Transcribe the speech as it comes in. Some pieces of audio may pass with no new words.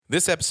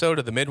This episode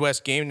of the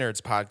Midwest Game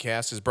Nerds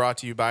Podcast is brought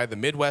to you by the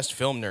Midwest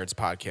Film Nerds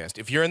Podcast.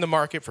 If you're in the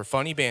market for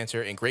funny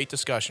banter and great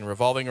discussion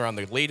revolving around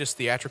the latest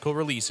theatrical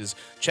releases,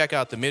 check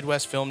out the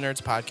Midwest Film Nerds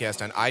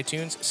Podcast on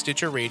iTunes,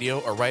 Stitcher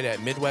Radio, or right at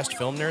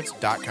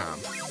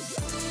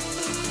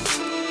MidwestFilmNerds.com.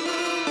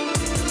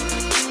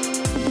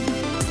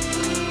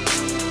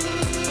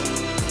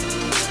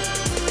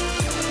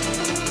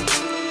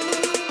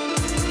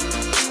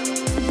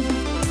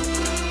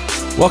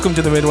 Welcome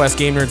to the Midwest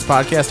Game Nerds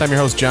Podcast. I'm your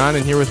host, John,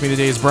 and here with me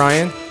today is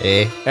Brian.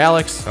 Hey.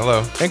 Alex.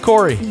 Hello. And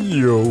Corey.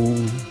 Yo.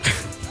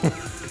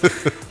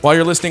 While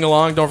you're listening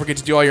along, don't forget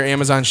to do all your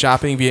Amazon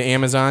shopping via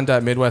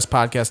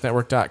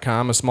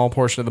amazon.midwestpodcastnetwork.com. A small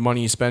portion of the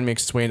money you spend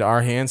makes its way into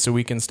our hands so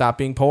we can stop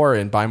being poor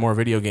and buy more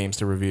video games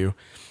to review.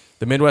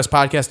 The Midwest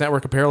Podcast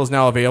Network apparel is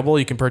now available.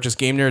 You can purchase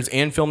Game Nerds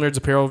and Film Nerds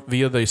apparel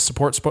via the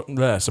support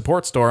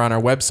store on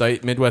our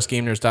website,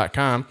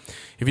 MidwestGameNerds.com.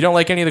 If you don't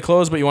like any of the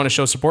clothes but you want to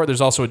show support,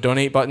 there's also a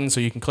donate button, so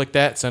you can click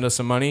that, send us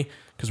some money,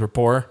 because we're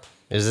poor.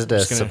 Is it a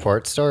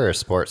support store or a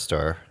sports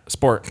store?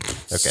 Sport.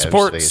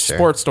 Okay,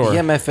 Sports store.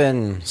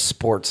 EMFN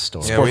Sports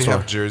Store. Yeah, Sports we store.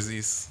 have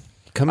jerseys.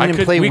 Come in and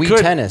play we Wii could-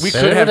 tennis. we That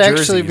could would have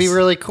actually be jerseys.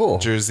 really cool.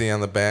 Jersey on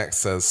the back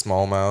says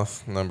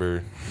smallmouth,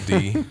 number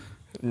D.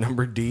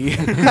 Number D.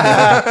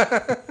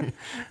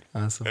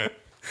 Awesome.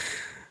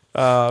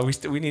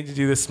 We need to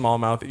do this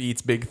Smallmouth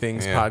Eats Big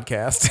Things Yeah.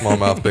 podcast.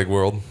 Smallmouth, big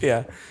world.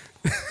 Yeah.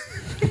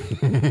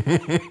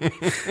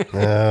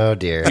 Oh,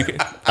 dear.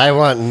 I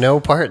want no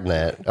part in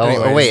that.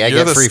 Anyways, Wait, I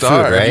you're get the free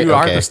star. food, right? You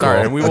are Okay, the star,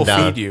 cool. and we will I'm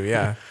down. feed you.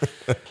 Yeah.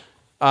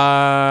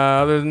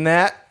 Other than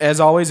that, as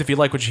always, if you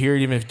like what you hear,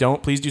 even if you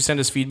don't, please do send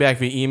us feedback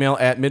via email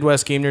at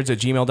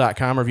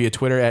midwestgamenerds@gmail.com or via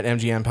Twitter at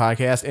MGM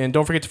Podcast. And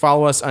don't forget to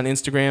follow us on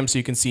Instagram so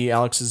you can see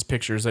Alex's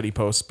pictures that he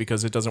posts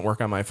because it doesn't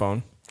work on my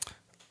phone.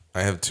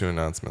 I have two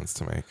announcements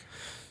to make.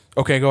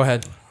 Okay, go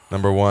ahead.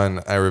 Number one,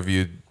 I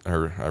interviewed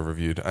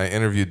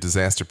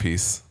Disaster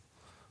Piece,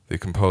 the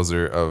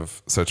composer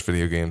of such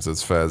video games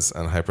as Fez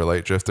and Hyper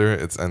Light Drifter.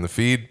 It's in the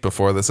feed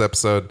before this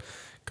episode.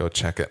 Go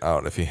check it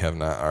out if you have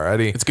not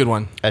already. It's a good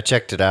one. I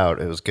checked it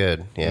out. It was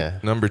good. Yeah.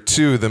 Number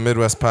two, the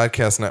Midwest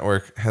Podcast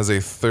Network has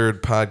a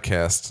third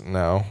podcast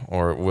now,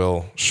 or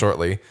will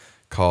shortly,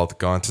 called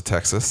Gone to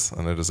Texas,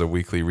 and it is a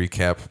weekly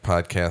recap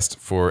podcast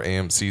for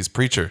AMC's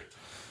Preacher.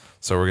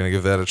 So we're going to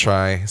give that a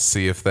try,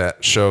 see if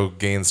that show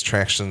gains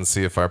traction,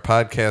 see if our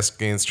podcast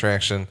gains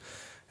traction,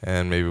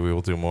 and maybe we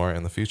will do more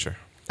in the future.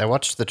 I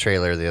watched the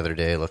trailer the other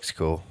day. It looks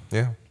cool.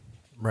 Yeah,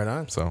 Right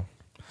on. so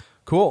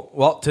Cool.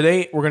 Well,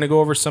 today we're going to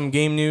go over some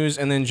game news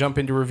and then jump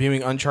into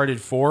reviewing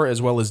Uncharted 4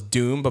 as well as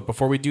Doom. But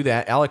before we do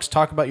that, Alex,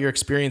 talk about your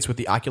experience with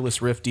the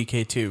Oculus Rift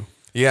DK2.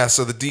 yeah,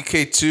 so the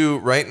DK2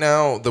 right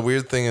now, the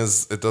weird thing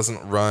is it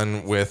doesn't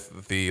run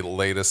with the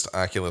latest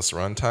Oculus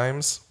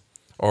runtimes,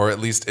 or at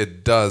least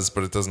it does,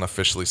 but it doesn't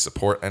officially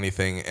support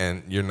anything,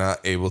 and you're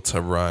not able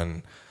to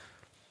run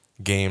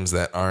games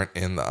that aren't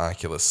in the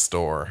Oculus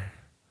store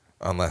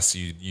unless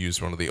you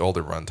use one of the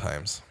older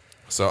runtimes.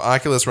 So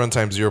Oculus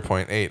Runtime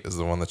 0.8 is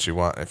the one that you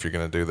want if you're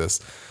going to do this.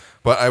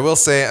 But I will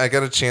say I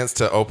got a chance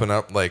to open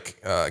up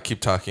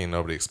Keep Talking and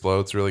Nobody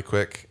Explodes really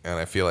quick, and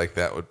I feel like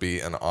that would be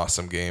an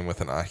awesome game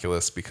with an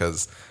Oculus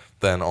because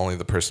then only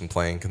the person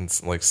playing can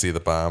see the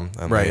bomb,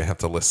 and Right. they have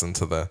to listen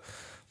to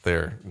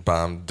their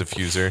bomb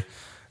diffuser.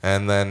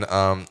 And then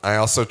I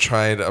also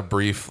tried a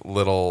brief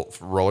little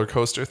roller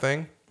coaster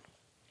thing.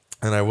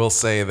 And I will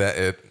say that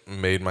it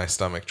made my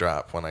stomach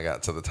drop when I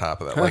got to the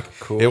top of that.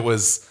 Cool. It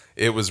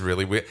was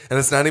really weird. And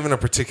it's not even a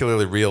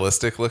particularly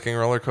realistic looking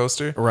roller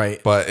coaster. Right.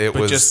 But it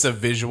was just the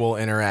visual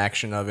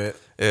interaction of it.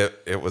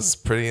 it was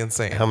pretty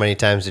insane. How many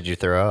times did you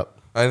throw up?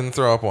 I didn't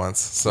throw up once,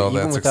 so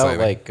Even that's without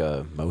exciting. like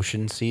a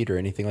motion seat or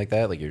anything like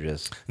that, like you're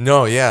just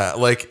No, yeah.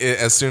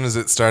 As soon as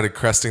it started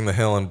cresting the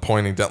hill and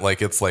pointing down,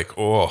 it's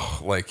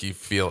you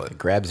feel it.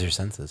 grabs your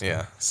senses.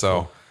 Yeah.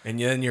 So And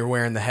then you're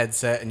wearing the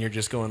headset and you're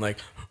just going like,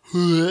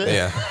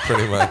 yeah,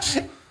 pretty much.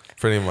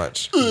 Pretty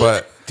much.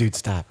 But Dude,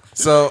 stop.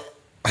 So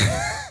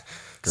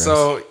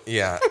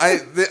yeah,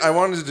 I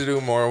wanted to do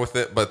more with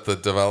it, but the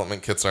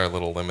development kits are a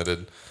little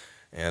limited,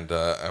 and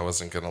I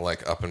wasn't gonna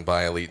up and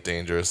buy Elite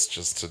Dangerous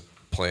just to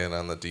play it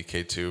on the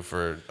DK2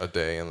 for a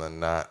day and then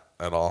not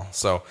at all.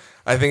 So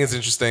I think it's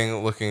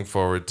interesting. Looking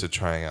forward to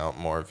trying out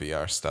more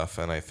VR stuff,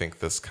 and I think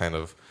this kind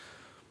of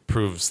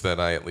proves that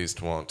I at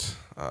least won't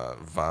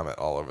vomit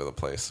all over the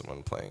place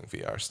when playing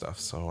VR stuff.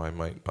 So I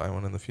might buy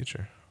one in the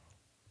future.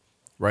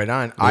 right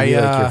on. Maybe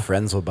your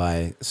friends will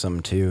buy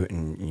some too,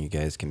 and you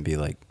guys can be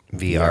like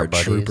VR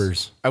buddies.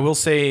 troopers. I will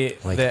say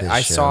Like that this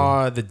I show.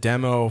 saw the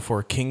demo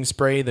for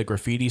Kingspray, the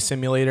graffiti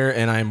simulator,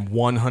 and I'm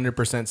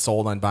 100%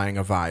 sold on buying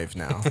a Vive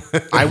now.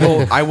 I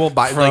will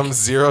buy From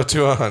 0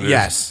 to 100.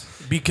 yes,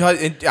 because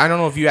I don't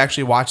know if you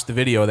actually watched the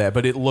video of that,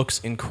 but it looks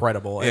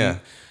incredible. Yeah. And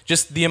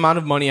just the amount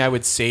of money I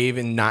would save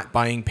in not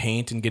buying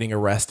paint and getting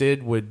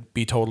arrested would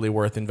be totally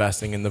worth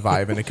investing in the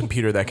Vive and a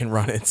computer that can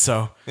run it.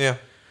 So Yeah.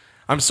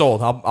 I'm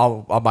sold.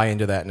 I'll buy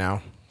into that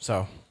now.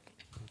 So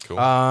Cool.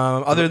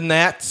 Other than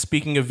that,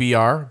 speaking of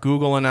VR,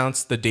 Google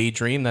announced the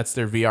Daydream. That's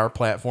their VR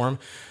platform.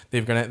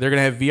 They're gonna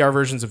have VR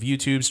versions of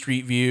YouTube,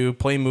 Street View,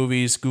 Play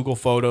Movies, Google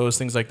Photos,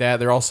 things like that.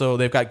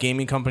 They've got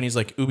gaming companies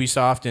like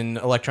Ubisoft and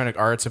Electronic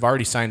Arts have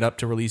already signed up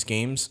to release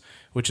games,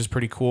 which is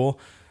pretty cool.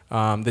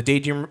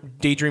 The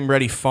Daydream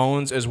Ready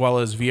phones as well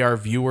as VR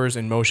viewers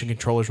and motion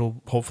controllers will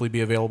hopefully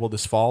be available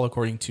this fall,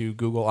 according to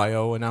Google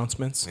I/O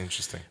announcements.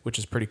 Interesting. Which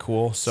is pretty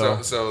cool. So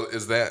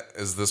is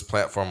this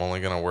platform only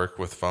going to work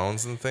with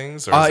phones and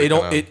things? Or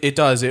it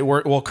does. It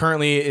work well.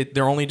 Currently,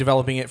 they're only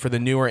developing it for the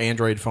newer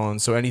Android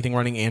phones. So anything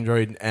running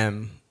Android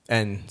N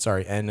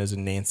as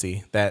in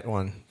Nancy, that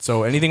one.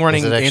 So anything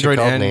running Is it actually Android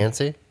called N.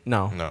 Nancy?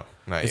 No,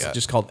 not it's yet.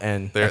 just called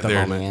N They're- at the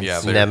they're- moment. yeah,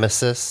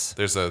 Nemesis.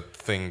 There's a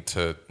thing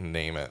to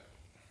name it.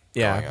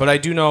 Yeah, going but on. I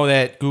do know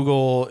that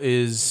Google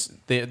is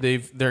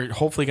they're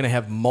hopefully going to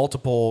have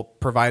multiple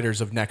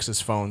providers of Nexus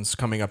phones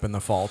coming up in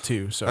the fall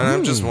too. So And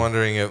I'm just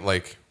wondering if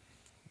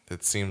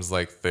it seems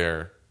like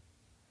they're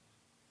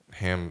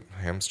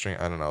hamstring.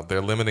 I don't know.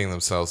 They're limiting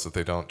themselves that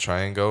they don't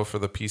try and go for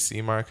the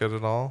PC market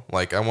at all.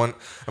 I'm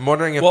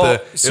wondering if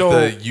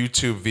the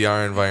YouTube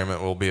VR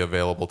environment will be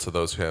available to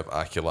those who have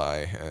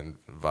Oculi and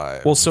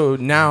Vive. well, so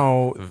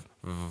now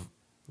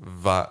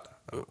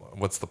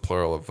What's the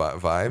plural of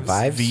Vives?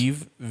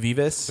 Vives.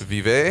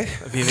 Vive?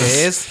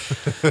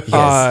 Vives.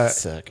 Yes,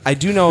 sick. I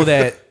do know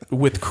that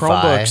with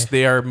Chromebooks, Vi.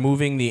 they are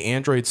moving the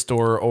Android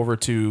store over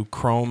to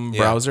Chrome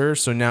browser.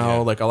 So now,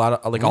 Yeah. a lot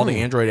of all the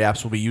Android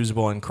apps will be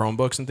usable in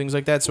Chromebooks and things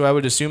like that. So I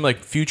would assume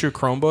future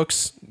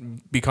Chromebooks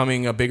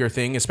becoming a bigger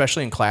thing,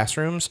 especially in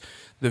classrooms.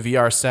 The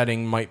VR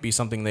setting might be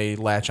something they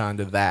latch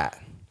onto that.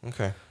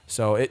 Okay.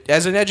 So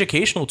as an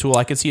educational tool,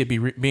 I could see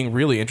it being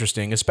really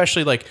interesting,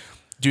 especially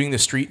doing the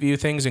Street View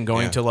things and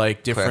going to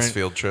different class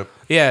field trip.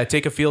 Yeah,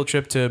 take a field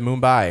trip to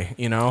Mumbai,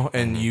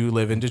 and you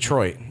live in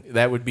Detroit.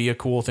 That would be a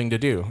cool thing to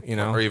do,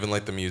 Or even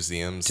the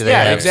museums. Do they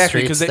Yeah, have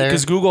exactly. streets there?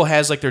 Because Google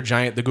has their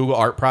the Google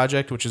Art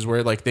Project, which is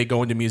where they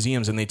go into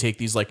museums and they take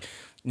these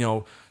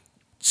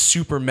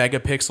super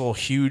megapixel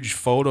huge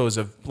photos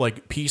of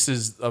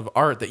pieces of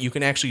art that you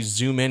can actually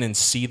zoom in and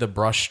see the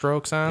brush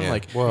strokes on. Yeah.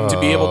 To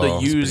be able to Whoa.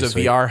 use a That's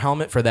pretty VR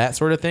helmet for that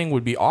sort of thing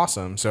would be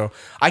awesome. So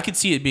I could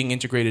see it being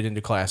integrated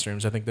into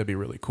classrooms. I think that'd be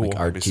really cool. Like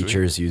art be sweet.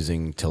 teachers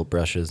using tilt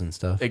brushes and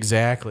stuff.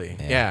 Exactly.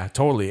 Yeah,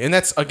 totally. And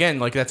that's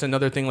that's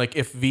another thing.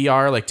 If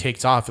VR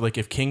takes off,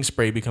 if King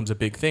Spray becomes a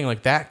big thing,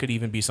 that could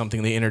even be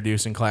something they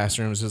introduce in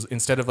classrooms. Is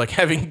instead of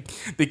having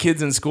the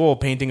kids in school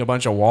painting a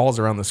bunch of walls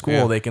around the school,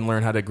 Yeah. they can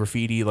learn how to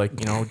graffiti,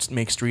 just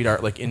make street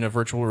art in a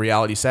virtual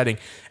reality setting,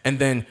 and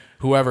then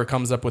whoever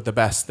comes up with the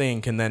best thing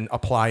can then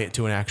apply it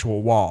to an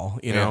actual wall.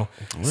 You know.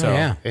 So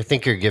yeah. I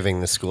think you're giving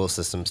the school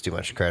systems too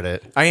much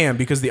credit. I am,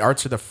 because the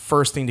arts are the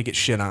first thing to get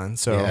shit on.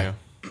 So. Yeah.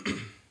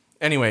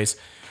 Anyways,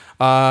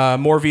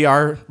 more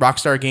VR.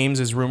 Rockstar Games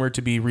is rumored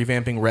to be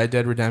revamping Red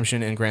Dead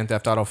Redemption and Grand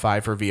Theft Auto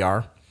 5 for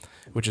VR,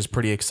 which is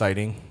pretty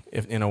exciting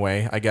in a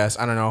way, I guess.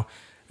 I don't know.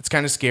 It's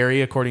kind of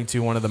scary, according to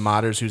one of the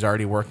modders who's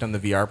already worked on the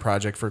VR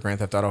project for Grand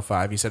Theft Auto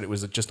 5. He said it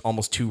was just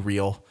almost too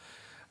real,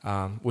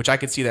 which I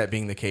could see that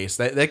being the case.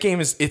 That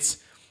game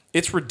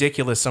it's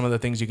ridiculous, some of the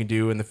things you can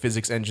do and the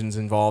physics engines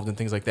involved and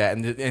things like that.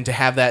 And to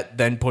have that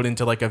then put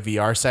into a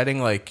VR setting,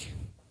 it'd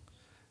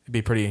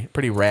be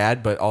pretty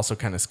rad, but also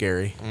kind of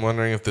scary. I'm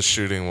wondering if the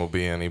shooting will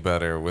be any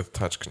better with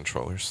touch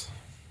controllers.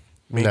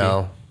 Maybe.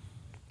 No.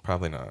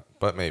 Probably not,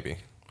 but maybe.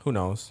 Who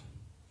knows?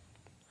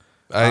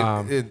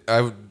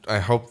 I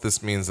hope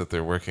this means that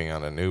they're working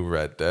on a new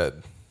Red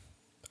Dead.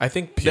 I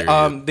think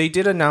Period. they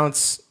did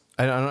announce.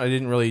 I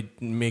didn't really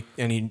make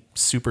any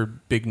super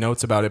big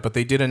notes about it, but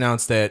they did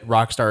announce that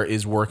Rockstar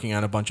is working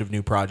on a bunch of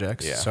new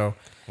projects. Yeah. So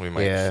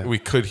We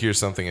could hear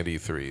something at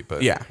E3,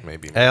 but Yeah.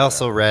 maybe. I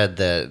also read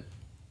that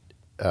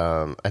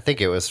I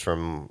think it was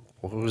from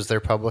who's their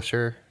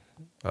publisher?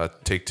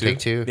 Take Two. Take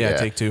Two. yeah,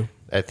 Take Two.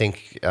 I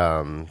think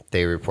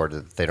they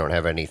reported that they don't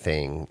have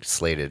anything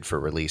slated for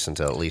release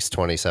until at least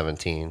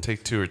 2017.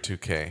 Take Two or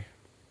 2K.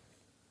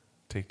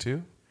 Take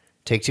Two?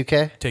 Take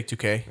 2K? Take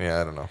 2K.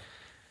 Yeah, I don't know.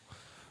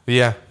 But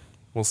yeah,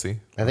 we'll see.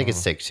 I think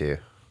it's Take Two.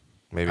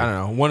 Maybe. I don't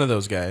know, one of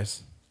those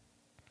guys.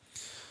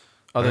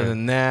 Other Right.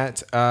 than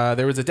that,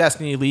 there was a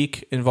Destiny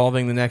leak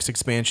involving the next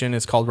expansion.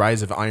 It's called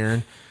Rise of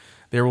Iron.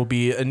 There will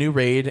be a new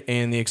raid,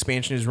 and the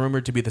expansion is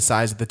rumored to be the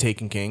size of the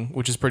Taken King,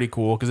 which is pretty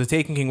cool because the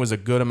Taken King was a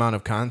good amount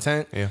of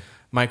content. Yeah.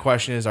 My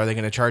question is, are they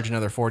going to charge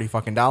another $40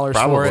 for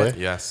Probably. it?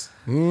 Yes.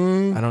 I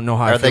don't know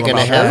how I Are they feel going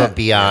to about have that. a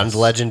Beyond Yes.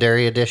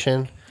 Legendary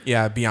Edition?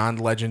 Yeah, Beyond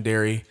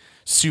Legendary,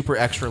 Super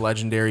Extra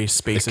Legendary,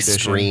 Space Edition,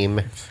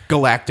 Extreme.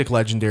 Galactic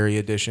Legendary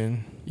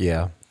Edition.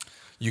 Yeah.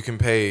 You can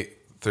pay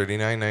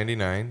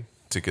 $39.99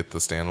 to get the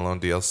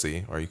standalone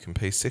DLC, or you can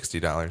pay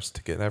 $60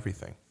 to get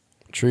everything.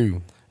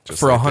 True. Just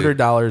For like they-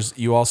 $100,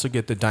 you also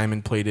get the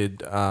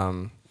diamond-plated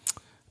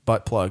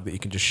butt plug that you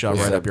can just shove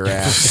right up your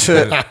ass.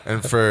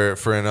 and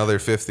for another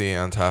 $50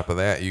 on top of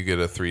that, you get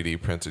a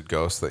 3D printed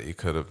ghost that you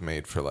could have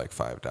made for like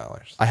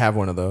 $5. I have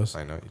one of those.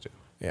 I know you do.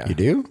 Yeah, You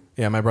do?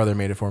 Yeah, my brother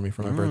made it for me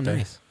for my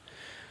birthday.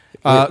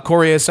 nice.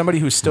 Corey, as somebody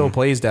who still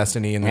plays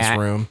Destiny in this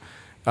room,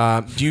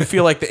 Do you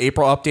feel like the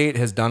April update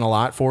has done a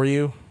lot for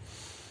you?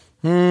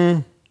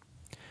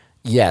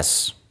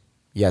 Yes.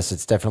 Yes,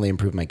 it's definitely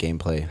improved my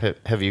gameplay.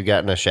 Have you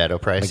gotten a Shadow My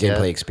Price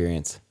gameplay yet?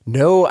 experience.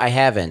 No, I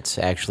haven't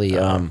actually.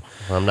 Well,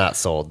 I'm not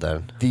sold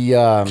then.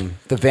 The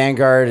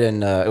Vanguard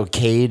and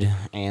Cade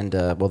and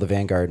the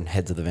Vanguard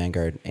heads of the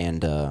Vanguard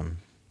and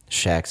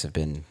Shax have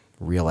been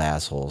real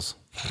assholes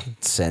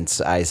since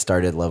I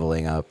started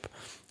leveling up,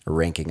 or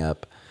ranking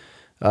up.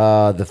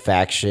 The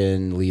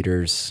faction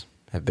leaders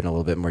have been a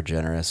little bit more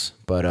generous,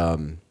 but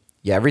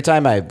yeah, every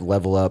time I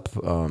level up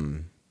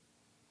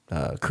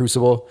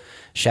Crucible,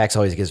 Shax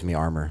always gives me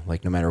armor.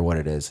 Like, no matter what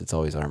it is, it's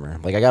always armor.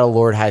 Like, I got a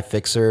Lord High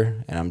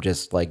Fixer, and I'm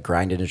just like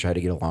grinding to try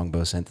to get a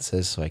longbow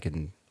synthesis so I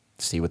can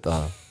see what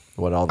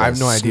all the I have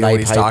no idea what snipe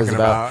he's hype talking is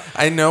about.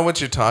 I know what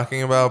you're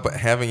talking about, but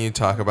having you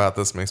talk about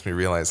this makes me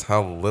realize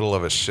how little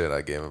of a shit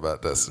I gave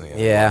about Destiny.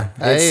 Yeah,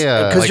 I,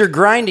 because like- you're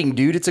grinding,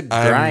 dude. It's a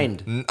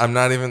grind. I'm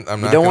not even.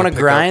 I'm not. You don't want want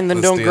to grind, then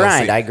don't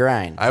grind. I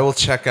grind. I will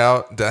check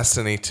out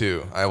Destiny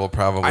 2. I will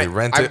probably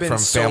rent I've it been from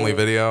so- Family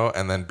Video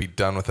and then be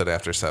done with it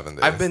after 7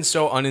 days. I've been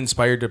so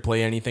uninspired to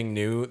play anything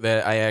new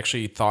that I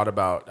actually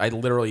I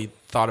literally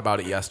thought about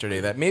it yesterday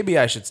that maybe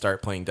I should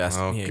start playing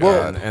Destiny again.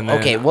 God. And then,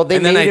 Okay, well, they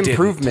and then I made didn't.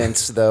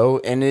 improvements though,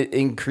 and it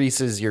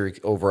increases your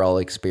overall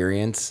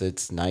experience.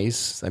 It's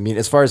nice. I mean,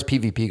 as far as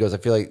PvP goes, I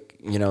feel like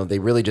they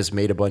really just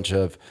made a bunch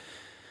of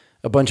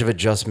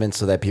adjustments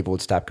so that people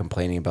would stop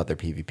complaining about their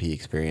PvP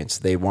experience.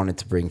 They wanted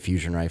to bring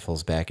fusion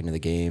rifles back into the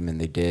game, and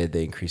they did.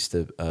 They increased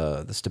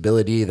the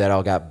stability. That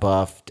all got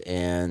buffed,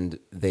 and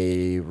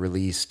they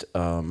released.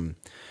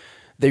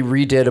 They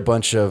redid a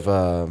bunch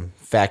of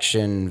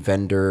faction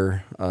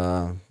vendor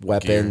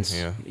weapons.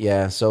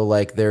 yeah. So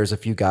like, there's a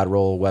few god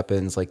roll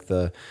weapons. Like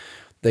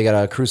they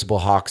got a Crucible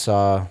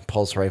Hawksaw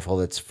pulse rifle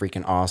that's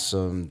freaking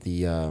awesome.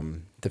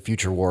 The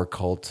Future War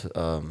Cult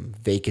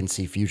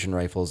Vacancy fusion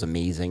rifle is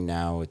amazing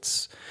now.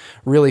 It's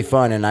really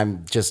fun, and I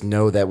just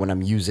know that when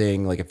I'm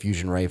using like a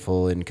fusion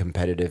rifle in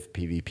competitive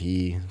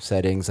PvP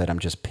settings, that I'm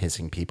just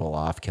pissing people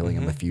off, killing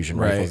them with fusion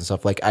Right. rifles and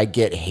stuff. Like, I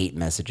get hate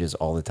messages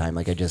all the time.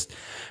 Like, I just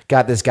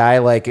got this guy,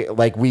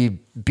 like we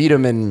beat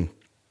him in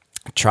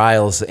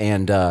trials,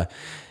 and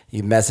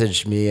he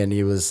messaged me, and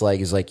he was like,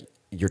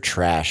 "You're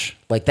trash."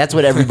 Like, that's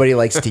what everybody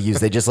likes to use.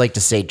 They just like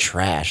to say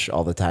trash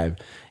all the time.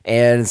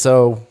 And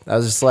so I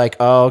was just like,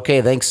 "Oh,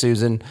 okay, thanks,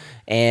 Susan."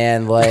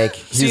 And like,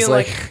 he's See,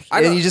 like, I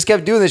and don't- he just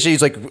kept doing this shit.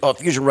 He's like, "Oh,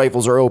 fusion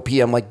rifles are OP."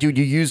 I'm like, dude,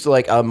 you used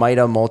like a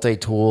Mida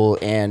multi-tool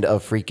and a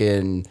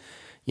freaking,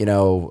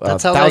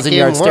 That's how that 1,000 game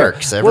yard stare.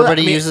 works. Everybody Well, I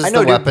mean, uses I know,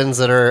 the dude. weapons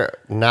that are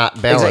not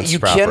balanced You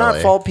properly. cannot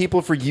fault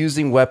people for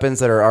using weapons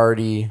that are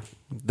already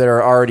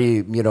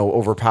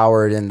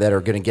overpowered and that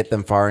are going to get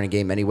them far in a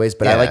game anyways.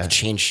 But I Yeah. like to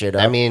change shit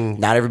up. I mean-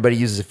 not everybody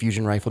uses a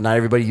fusion rifle. Not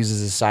everybody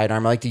uses a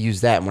sidearm. I like to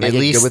use that. And when I At get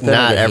good least with them, I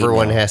not get hate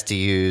everyone mail. has to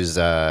use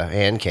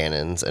hand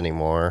cannons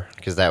anymore,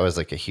 because that was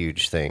like a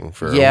huge thing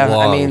for Yeah, a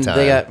long I mean, time.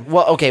 they got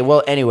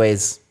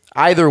anyways,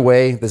 either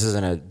way, this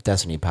isn't a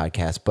Destiny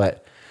podcast,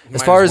 but as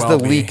Might far as as well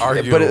the be. leak,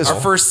 Arguable. but as Our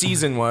first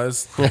season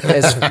was.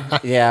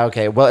 yeah,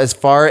 okay. Well, as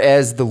far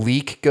as the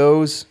leak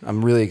goes,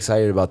 I'm really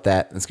excited about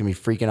that. It's gonna be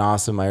freaking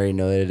awesome. I already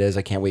know that it is.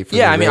 I can't wait for.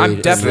 Yeah, the I mean, raid.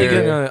 I'm definitely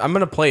there-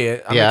 gonna play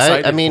it. I'm Yeah,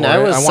 excited I mean, for I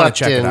it. was wanna sucked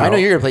check it in. out. I know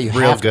you're gonna play. You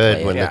real have to good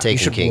play when it. the You Taken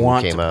should King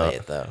want came to out. play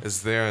it, though.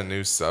 Is there a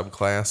new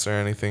subclass or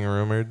anything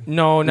rumored?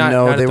 No, not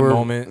they at the were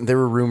moment. they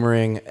were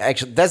rumoring.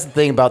 Actually, that's the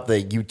thing about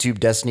the YouTube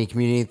Destiny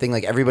community thing.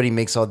 Like, everybody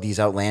makes all these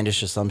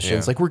outlandish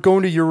assumptions. Yeah. Like, we're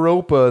going to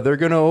Europa. They're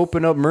gonna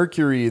open up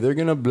Mercury. They're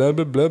gonna blah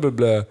blah blah blah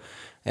blah.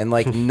 And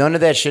like, none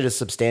of that shit is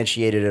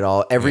substantiated at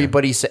all.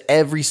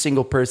 Every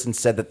single person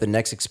said that the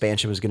next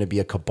expansion was going to be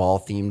a Cabal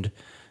themed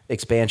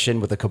expansion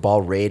with a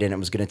Cabal raid, and it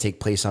was going to take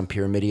place on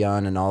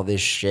Pyramidion and all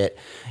this shit.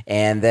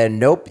 And then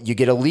nope, you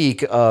get a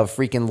leak of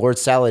freaking Lord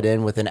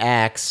Saladin with an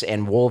axe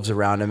and wolves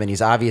around him, and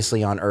he's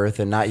obviously on Earth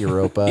and not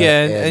Europa.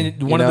 Yeah,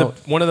 and you one know,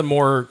 of the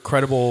more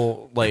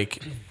credible,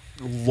 like,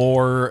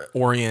 lore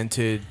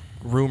oriented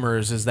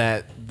rumors is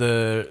that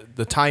the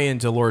tie-in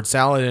to Lord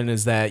Saladin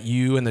is that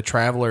you and the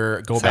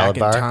Traveler go Salad back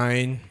bar?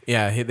 in time.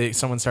 Yeah,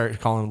 someone started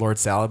calling him Lord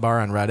Salad Bar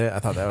on Reddit. I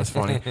thought that was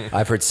funny.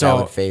 I've heard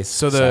salad face,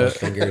 So salad the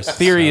fingers.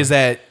 theory is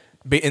that,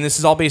 and this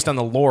is all based on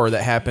the lore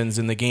that happens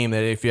in the game,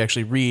 that if you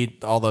actually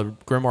read all the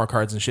Grimoire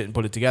cards and shit and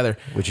put it together,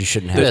 which you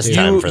shouldn't have. Yes, to.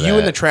 time you for and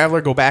that. the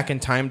Traveler go back in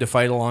time to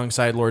fight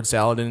alongside Lord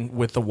Saladin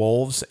with the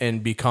wolves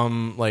and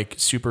become like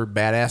super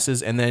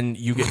badasses, and then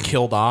you get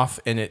killed off,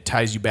 and it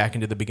ties you back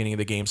into the beginning of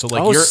the game. So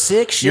like Oh,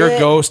 sick your shit.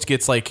 ghost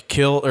gets like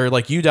killed, or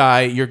like you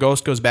die, your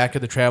ghost goes back to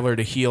the Traveler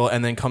to heal,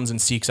 and then comes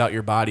and seeks out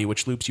your body,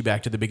 which loops you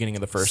back to the beginning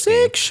of the first Sick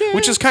game, shit.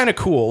 which is kind of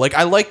cool. Like,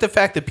 I like the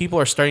fact that people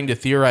are starting to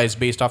theorize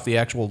based off the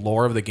actual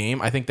lore of the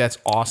game. I think that's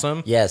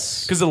awesome.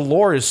 Yes. Because the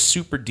lore is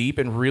super deep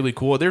and really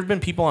cool. There have been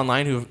people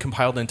online who have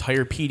compiled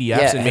entire PDFs Yeah,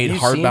 and have made you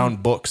hardbound seen-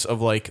 books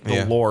of like the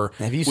Yeah. lore.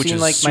 Have you which seen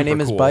is like My super Name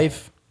cool. Is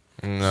Bife?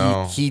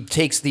 No. He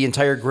takes the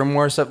entire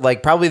Grimoire stuff.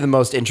 Like, probably the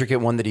most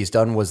intricate one that he's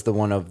done was the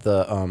one of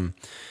the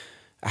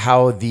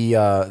how the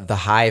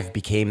Hive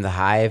became the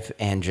Hive,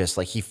 and just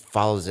like he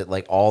follows it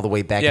like all the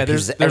way back. Yeah, and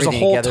pieces there's a everything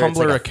whole together. It's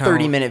Tumblr like a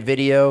account. 30-minute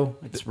video.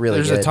 It's really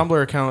There's good. a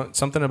Tumblr account,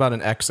 something about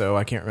an EXO.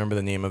 I can't remember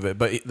the name of it,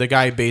 but the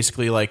guy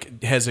basically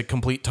like has a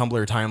complete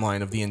Tumblr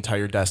timeline of the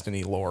entire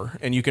Destiny lore,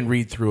 and you can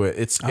read through it.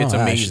 It's Oh, I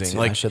amazing.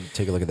 I should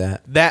take a look at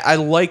that. That I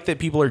like that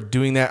people are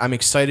doing that. I'm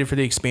excited for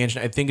the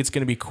expansion. I think it's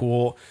going to be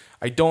cool.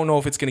 I don't know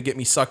if it's going to get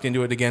me sucked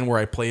into it again, where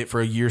I play it for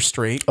a year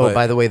straight. Oh, but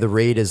by the way, the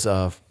raid is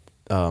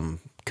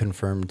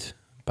confirmed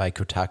by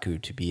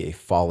Kotaku to be a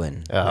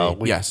Fallen. Oh, raid.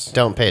 we Yes.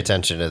 don't pay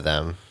attention to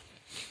them.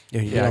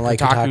 You yeah, don't like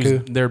Kotaku's,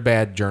 Kotaku? they're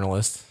bad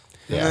journalists.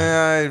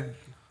 Yeah,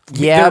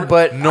 they're-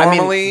 but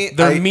Normally,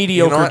 they're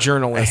mediocre what?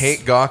 journalists. I hate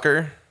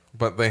Gawker,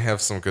 but they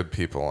have some good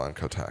people on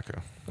Kotaku.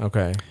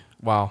 Okay,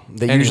 wow.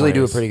 they usually do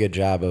a Anyways. pretty good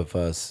job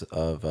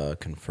of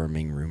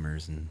confirming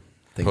rumors and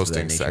things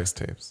Posting of that nature. sex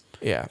tapes.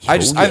 Yeah,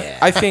 yeah.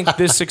 I think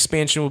this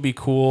expansion will be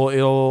cool.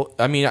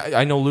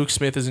 I know Luke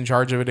Smith is in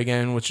charge of it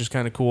again, which is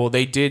kind of cool.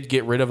 They did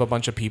get rid of a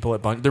bunch of people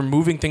at Bungie. They're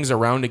moving things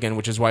around again,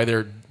 which is why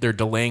they're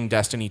delaying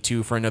Destiny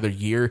 2 for another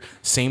year.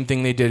 Same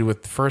thing they did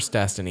with the first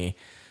Destiny.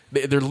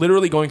 They're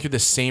literally going through the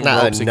same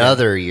Not ropes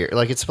another year.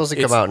 Like it's supposed to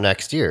come It's- out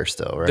next year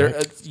still, right?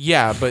 again.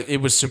 Yeah, but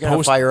it was gonna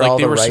supposed fire like all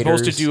they the were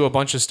supposed to writers. do a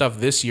bunch of stuff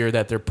this year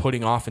that they're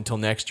putting off until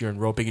next year and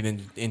roping it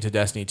into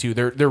Destiny 2.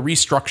 They're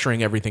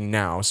restructuring everything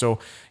now. So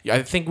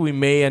I think we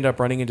may end up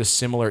running into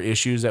similar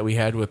issues that we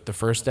had with the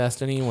first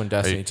Destiny when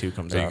Destiny 2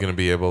 comes Are you out. going to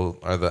be able?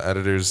 Are the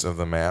editors of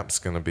the maps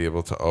going to be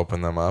able to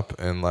open them up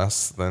in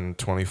less than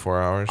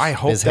 24 hours? I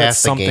hope Is that's half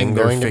the something game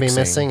they're going to be fixing.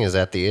 missing? Is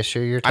that the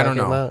issue you're I talking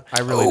don't know. about? I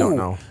really don't Oh,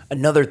 know.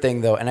 Another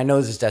thing, though, and I know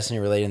this is Destiny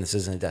related, and this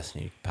isn't a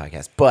Destiny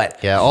podcast, but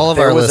Yeah, all of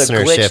there our was a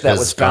glitch listenership that is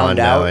was found gone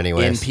now out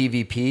anyways. in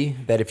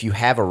PvP that if you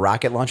have a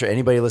rocket launcher,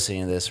 anybody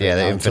listening to this, right Yeah,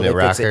 the now, until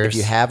infinite they fix it, rockers. if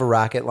you have a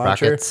rocket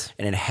launcher Rockets.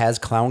 and it has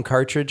clown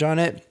cartridge on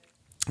it,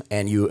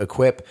 and you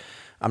equip.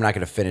 I'm not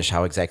going to finish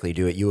how exactly you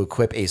do it. You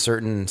equip a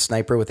certain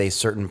sniper with a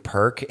certain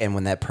perk, and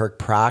when that perk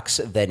procs,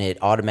 then it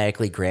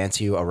automatically grants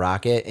you a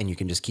rocket, and you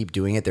can just keep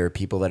doing it. There are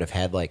people that have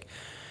had like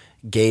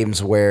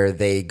games where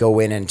they go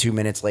in and 2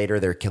 minutes later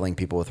they're killing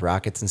people with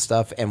rockets and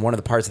stuff. And one of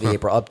the parts of the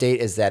April update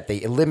is that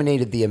they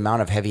eliminated the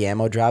amount of heavy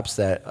ammo drops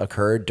that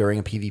occurred during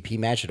a PvP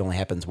match. It only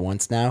happens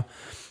once now.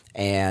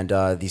 And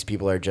these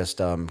people are just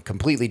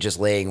completely just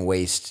laying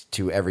waste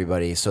to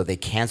everybody. So they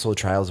canceled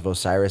Trials of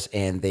Osiris,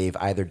 and they've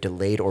either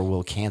delayed or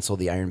will cancel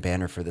the Iron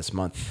Banner for this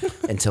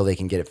month until they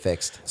can get it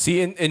fixed.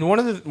 See, and one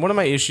of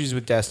my issues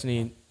with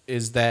Destiny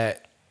is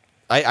that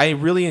I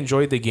really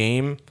enjoyed the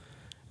game,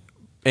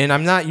 and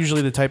I'm not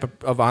usually the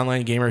type of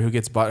online gamer who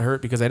gets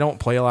butthurt because I don't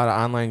play a lot of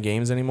online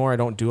games anymore. I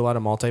don't do a lot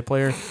of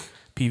multiplayer,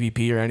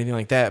 PvP or anything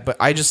like that. But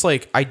I just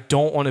I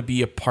don't want to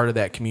be a part of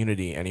that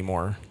community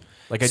anymore.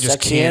 Like I just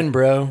Sucks you can't, in,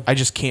 bro. I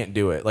just can't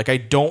do it. Like I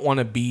don't want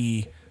to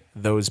be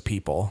those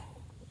people.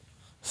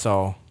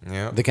 So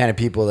yeah. The kind of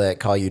people that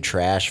call you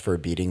trash for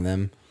beating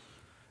them.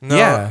 No,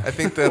 Yeah. I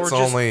think Or that's just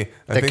only The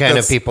I think kind of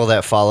that's- people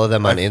that follow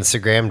them on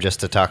Instagram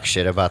just to talk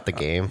shit about the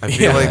game. I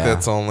feel like Yeah.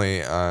 that's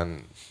only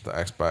on the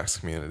Xbox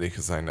community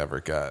because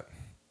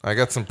I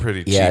got some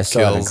pretty cheap Yeah, I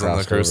still haven't kills in the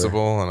crossed over.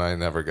 Crucible, and I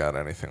never got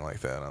anything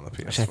like that on the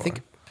PS4. Which I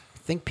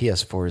think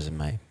PS4 is in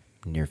my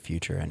near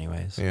future,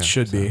 anyways. Yeah. it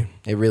should be.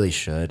 It really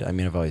should. I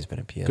mean, I've always been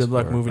a PS4. Good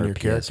luck moving or your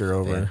PS character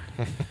over.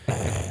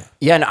 fan.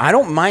 Yeah, and I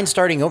don't mind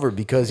starting over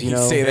because you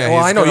know. say that. Yeah, Well,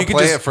 he's I know, gonna you could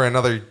play just- it for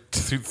another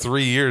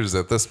 3 years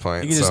at this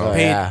point. You can just so.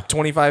 pay Yeah.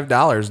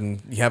 $25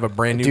 and you have a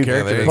brand new Dude,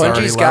 character. there you that's go.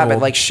 already Bungie's got me.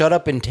 leveled. Like, shut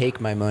up and take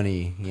my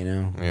money. You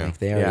know, Yeah. like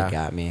they already Yeah.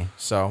 got me.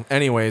 So,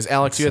 anyways,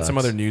 Alex, you had some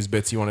Sucks. other news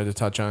bits you wanted to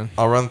touch on.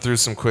 I'll run through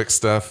some quick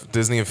stuff.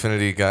 Disney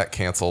Infinity got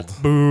canceled.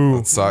 Boo!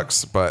 It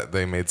sucks, but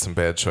they made some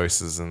bad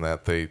choices in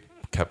that they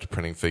kept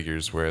printing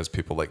figures, whereas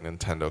people like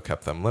Nintendo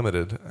kept them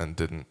limited and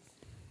didn't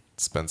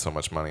spend so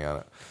much money on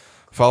it.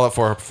 Fallout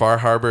 4 Far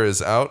Harbor is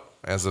out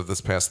as of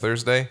this past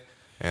Thursday,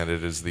 and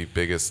it is the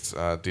biggest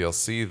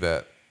DLC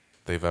that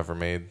they've ever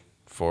made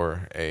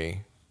for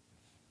a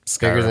Skyrim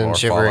Bigger than or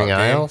Shivering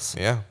Fallout game. Isles?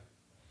 Yeah.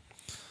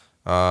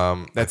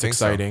 I That's think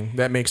so. exciting.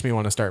 That makes me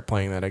want to start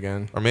playing that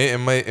again. Or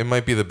it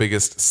might be the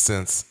biggest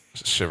since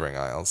Shivering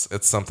Isles.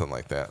 It's something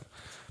like that.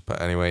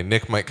 But anyway,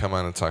 Nick might come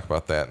on and talk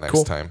about that next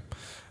Cool. time.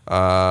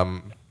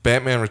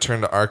 Batman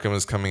Return to Arkham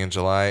is coming in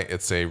July.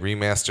 It's a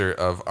remaster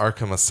of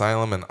Arkham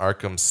Asylum and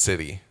Arkham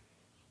City.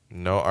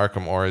 No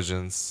Arkham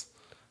Origins,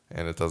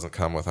 and it doesn't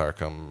come with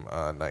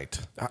Arkham Knight.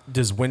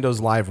 Does Windows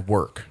Live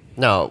work?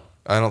 No,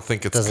 I don't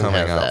think it's Doesn't coming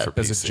have out that. for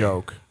PC. As a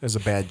joke. As a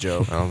bad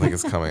joke. I don't think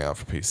it's coming out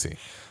for PC.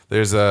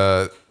 There's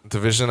a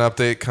Division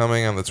update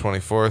coming on the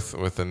 24th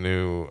with a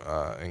new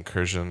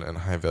incursion and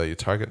high-value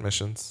target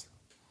missions.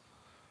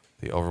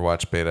 The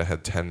Overwatch beta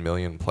had 10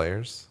 million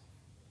players,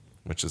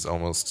 which is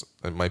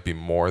it might be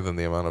more than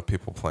the amount of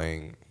people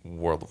playing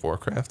World of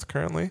Warcraft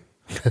currently.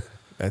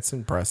 That's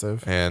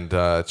impressive. And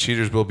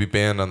cheaters will be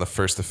banned on the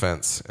first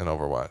offense in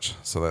Overwatch,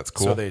 so that's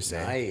cool. So they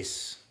say.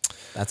 Nice.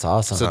 That's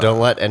awesome. so don't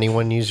let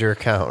anyone use your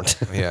account.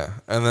 Yeah,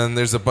 and then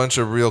there's a bunch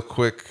of real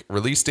quick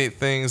release date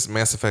things.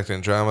 Mass Effect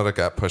Andromeda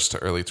got pushed to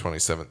early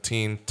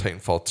 2017.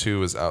 Titanfall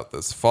 2 is out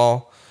this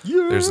fall.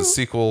 There's a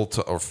sequel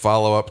to or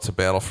follow up to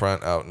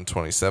Battlefront out in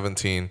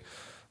 2017.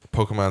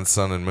 Pokemon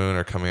Sun and Moon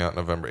are coming out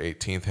November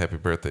 18th. Happy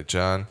birthday,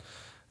 John.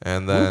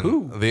 And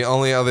then the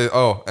only other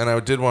and I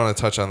did want to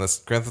touch on this.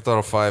 Grand Theft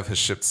Auto 5 has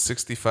shipped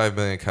 65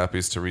 million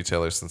copies to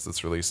retailers since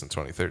its release in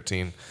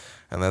 2013,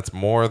 and that's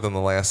more than the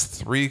last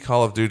 3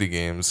 Call of Duty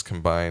games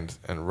combined,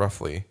 and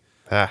roughly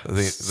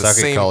Suck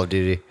same at Call of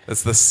Duty.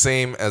 It's the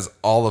same as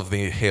all of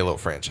the Halo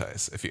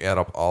franchise. If you add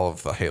up all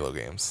of the Halo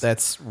games,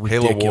 That's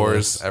ridiculous. Halo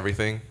Wars,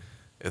 everything,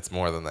 it's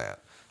more than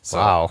that. So,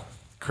 Wow.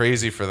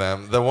 crazy for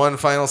them. The one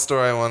final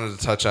story I wanted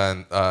to touch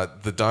on,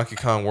 the Donkey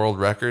Kong world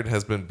record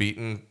has been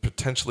beaten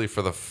potentially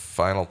for the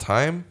final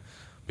time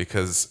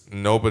because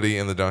nobody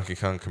in the Donkey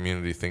Kong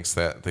community thinks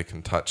that they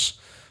can touch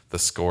the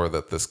score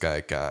that this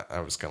guy got. I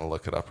was going to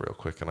look it up real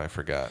quick and I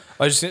forgot.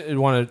 I just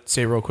want to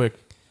say real quick,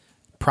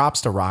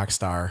 props to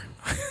Rockstar.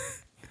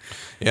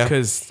 Yeah,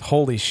 Because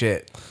holy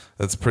shit,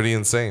 that's pretty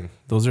insane.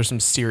 those are some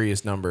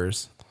serious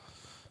numbers.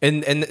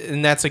 And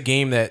that's a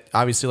game that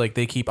obviously like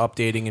they keep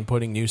updating and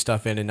putting new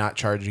stuff in and not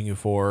charging you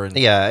for. And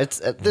Yeah, it's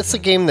a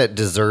game that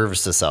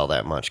deserves to sell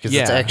that much because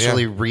it's Yeah.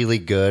 actually really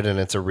good and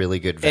it's a really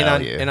good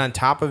value. And on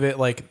top of it,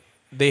 like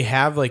they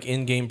have like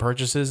in-game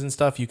purchases and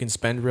stuff. You can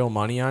spend real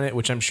money on it,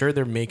 which I'm sure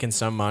they're making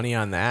some money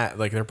on that.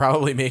 Like they're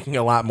probably making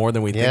a lot more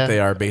than we Yeah. think they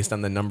are based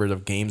on the numbers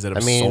of games that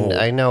have I mean, sold.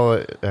 I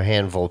know a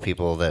handful of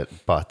people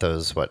that bought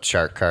those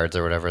shark cards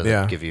or whatever that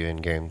Yeah. give you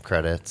in-game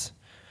credits.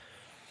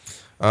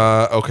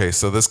 Okay,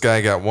 so this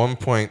guy got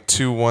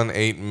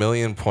 1.218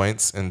 million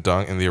points in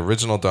the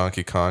original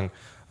Donkey Kong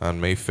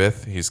on May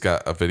 5th. He's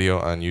got a video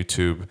on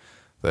YouTube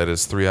that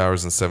is 3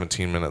 hours and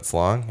 17 minutes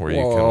long where you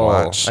can Whoa.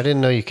 watch. I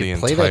didn't know you the could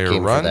play that entire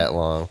game run. for that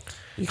long.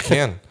 You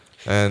can.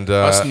 And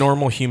Us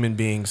normal human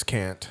beings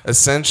can't.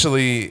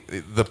 essentially,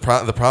 the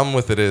problem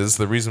with it is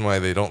the reason why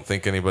they don't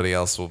think anybody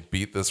else will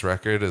beat this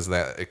record is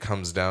that it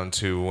comes down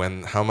to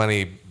how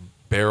many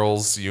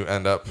barrels you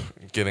end up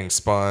getting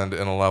spawned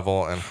in a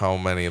level and how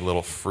many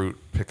little fruit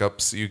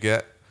pickups you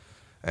get,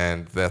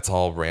 and that's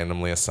all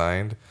randomly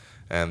assigned.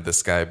 And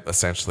this guy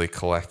essentially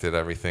collected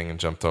everything and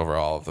jumped over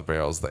all of the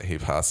barrels that he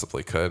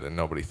possibly could, and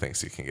nobody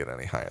thinks he can get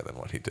any higher than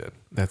what he did.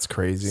 That's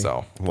crazy.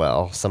 So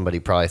Well, somebody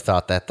probably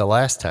thought that the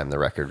last time the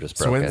record was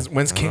So broken.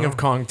 when's King of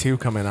Kong 2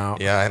 coming out?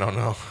 yeah, I don't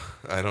know.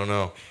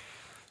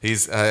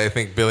 I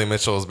think Billy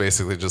Mitchell is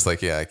basically just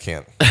like, yeah, I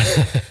can't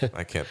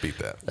beat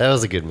that. That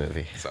was a good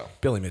movie. So,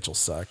 Billy Mitchell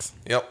sucks.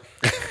 yep.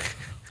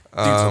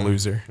 Dude's a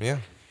loser. Yeah,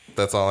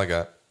 that's all I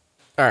got.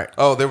 All right.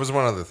 Oh, there was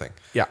one other thing.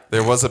 Yeah.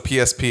 There was a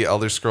PSP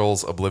Elder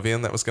Scrolls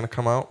Oblivion that was going to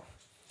come out.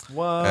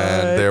 What?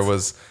 And there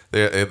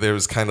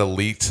was kind of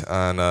leaked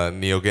on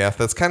NeoGAF.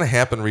 That's kind of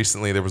happened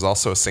recently. There was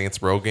also a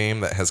Saints Row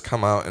game that has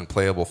come out in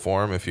playable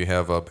form if you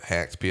have a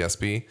hacked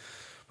PSP.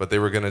 But they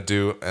were going to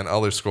do an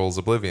Elder Scrolls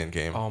Oblivion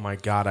game. Oh my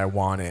god, I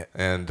want it.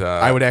 And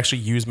I would actually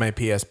use my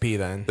PSP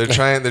then. They're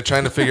trying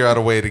to figure out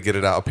a way to get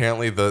it out.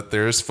 Apparently,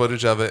 there is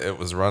footage of it. It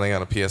was running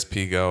on a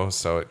PSP Go,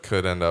 so it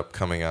could end up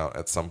coming out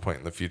at some point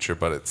in the future.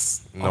 But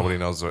nobody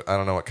knows. I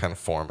don't know what kind of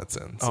form it's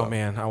in. So. Oh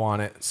man, I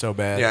want it so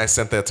bad. Yeah, I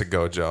sent that to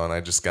Gojo, and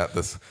I just got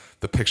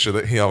the picture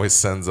that he always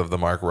sends of the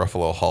Mark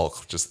Ruffalo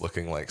Hulk just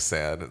looking like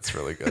sad. It's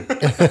really good.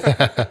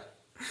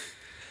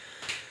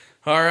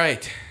 All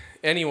right.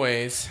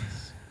 Anyways,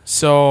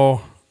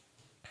 so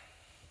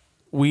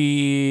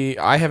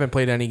I haven't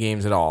played any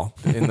games at all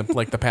in the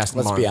past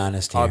Let's month. be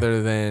honest here.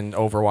 Other than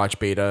Overwatch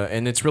beta,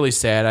 and it's really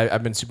sad.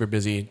 I've been super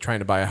busy trying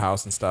to buy a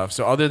house and stuff.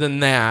 So other than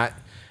that,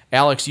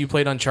 Alex, you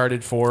played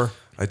Uncharted 4.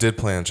 I did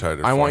play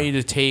Uncharted. I 4. want you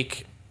to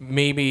take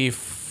maybe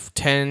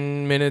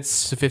 10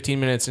 minutes to 15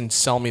 minutes and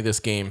sell me this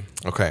game,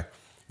 Okay,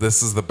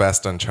 this is the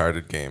best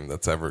Uncharted game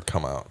that's ever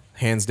come out.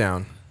 hands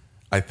down.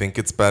 I think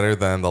it's better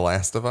than The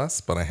Last of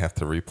Us, but I have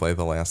to replay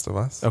The Last of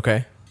Us.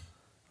 Okay.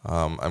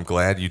 I'm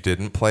glad you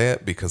didn't play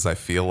it because I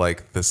feel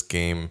like this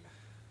game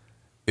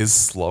is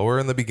slower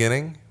in the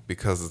beginning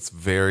because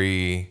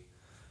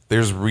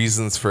there's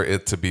reasons for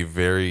it to be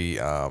very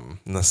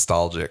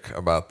nostalgic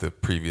about the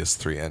previous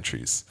 3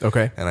 entries.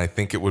 Okay. And I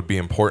think it would be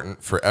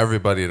important for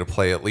everybody to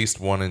play at least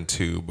 1 and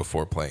 2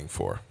 before playing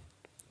 4.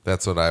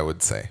 That's what I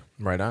would say.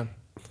 Right on.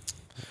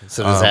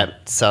 So does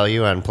that sell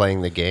you on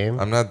playing the game?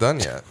 I'm not done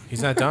yet.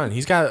 He's not done.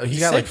 He's got like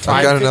said 5.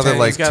 I've got another 10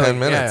 like he's got, 10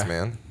 minutes,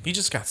 man. He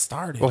just got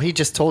started. Well, he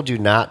just told you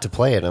not to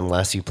play it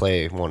unless you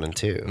play 1 and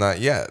 2. Not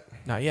yet.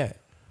 Not yet.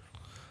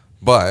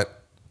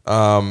 But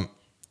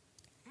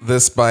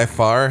this by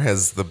far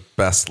has the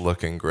best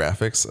looking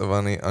graphics of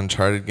any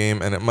Uncharted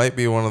game, and it might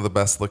be one of the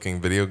best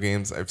looking video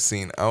games I've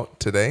seen out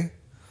today.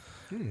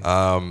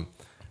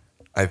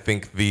 I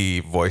think the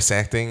voice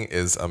acting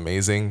is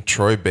amazing.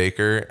 Troy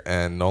Baker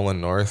and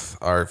Nolan North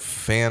are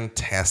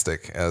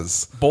fantastic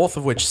as, Both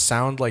of which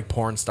sound like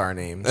porn star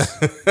names.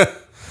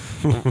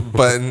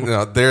 but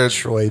no, they're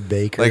Troy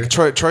Baker. like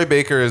Troy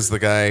Baker is the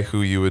guy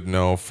who you would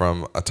know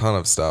from a ton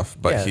of stuff,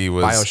 but Yeah, he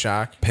was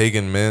BioShock.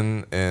 Pagan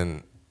Min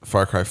in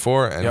Far Cry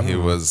 4, and Yep. he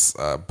was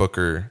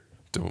Booker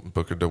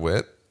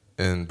DeWitt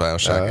in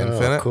BioShock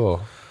Infinite.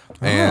 Cool.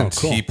 And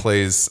cool. he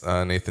plays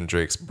Nathan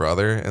Drake's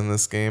brother in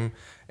this game,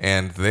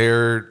 and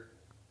they're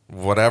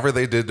whatever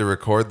they did to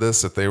record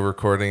this, if they were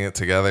recording it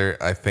together,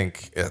 I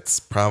think it's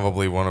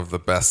probably one of the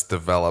best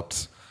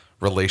developed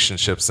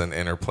relationships and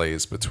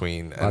interplays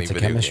between any of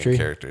video chemistry. game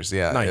characters.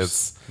 Yeah,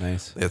 Nice.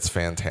 Nice. it's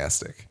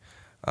fantastic.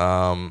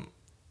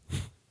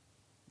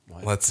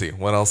 Let's see,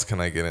 what else can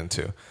I get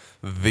into?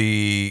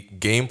 The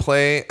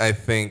gameplay, I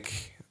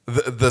think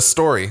the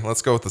story.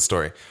 Let's go with the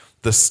story.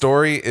 The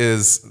story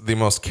is the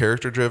most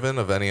character driven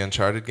of any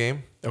Uncharted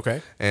game.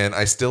 Okay. And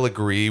I still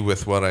agree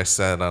with what I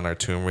said on our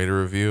Tomb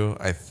Raider review.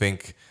 I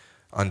think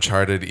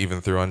Uncharted,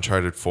 even through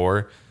Uncharted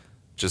 4,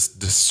 just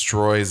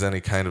destroys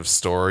any kind of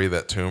story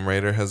that Tomb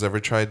Raider has ever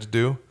tried to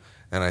do.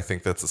 And I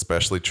think that's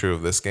especially true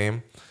of this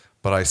game.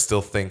 But I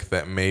still think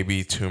that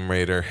maybe Tomb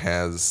Raider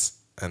has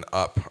an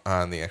up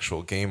on the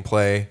actual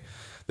gameplay.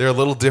 They're a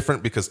little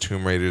different because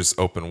Tomb Raider's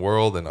open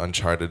world and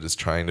Uncharted is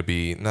trying to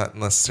be not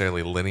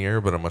necessarily linear,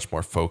 but a much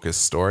more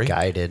focused story.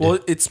 Guided. Well,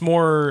 it's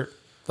more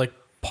like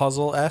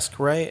puzzle-esque,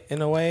 right?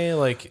 In a way,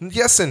 like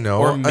Yes and no.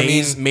 or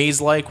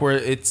maze-like, where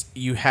it's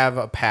you have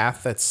a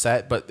path that's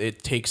set, but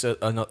it takes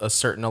a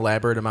certain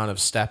elaborate amount of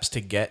steps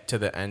to get to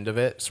the end of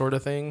it, sort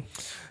of thing.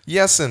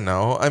 Yes and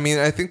no. I mean,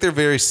 I think they're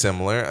very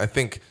similar. I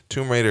think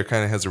Tomb Raider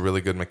kind of has a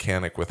really good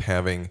mechanic with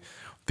having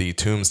the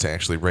tombs to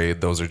actually raid.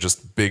 Those are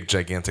just big,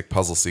 gigantic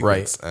puzzle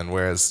sequences. Right. And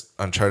whereas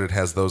Uncharted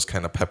has those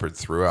kind of peppered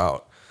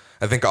throughout.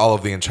 I think all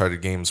of the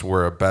Uncharted games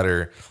were a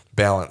better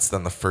balance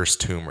than the first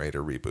Tomb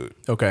Raider reboot.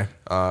 Okay.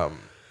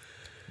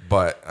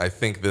 But I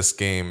think this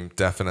game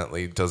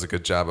definitely does a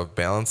good job of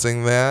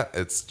balancing that.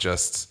 It's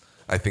just,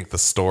 I think the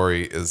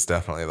story is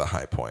definitely the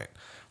high point.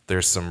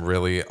 There's some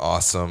really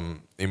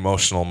awesome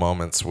emotional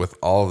moments with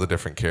all of the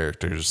different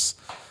characters.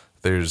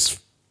 There's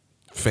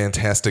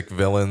fantastic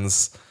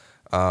villains.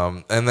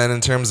 And then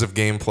in terms of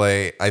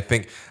gameplay, I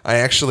think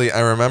I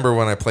remember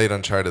when I played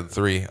Uncharted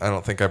 3, I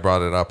don't think I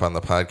brought it up on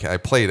the podcast. I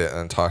played it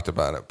and talked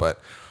about it, but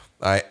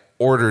I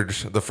ordered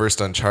the first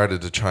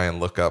Uncharted to try and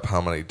look up how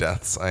many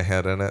deaths I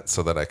had in it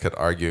so that I could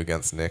argue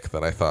against Nick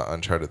that I thought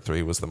Uncharted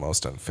 3 was the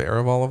most unfair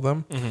of all of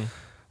them. Mm-hmm.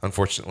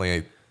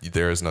 Unfortunately,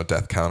 there is no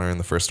death counter in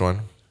the first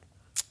one.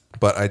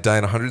 But I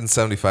died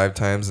 175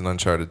 times in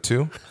Uncharted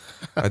 2.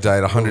 I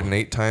died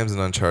 108 times in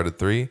Uncharted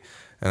 3.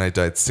 And I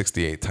died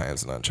 68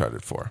 times in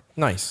Uncharted 4.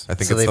 Nice. I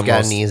think So it's they've the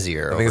gotten most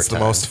easier I think over it's the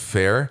time. most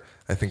fair.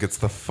 I think it's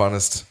the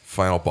funnest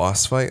final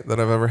boss fight that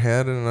I've ever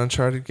had in an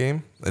Uncharted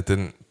game. It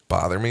didn't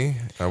bother me.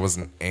 I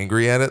wasn't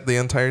angry at it the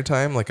entire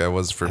time like I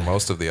was for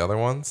most of the other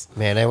ones.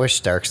 Man, I wish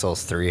Dark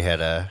Souls 3 had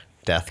a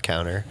death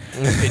counter.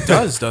 It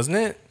does, doesn't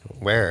it?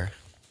 Where?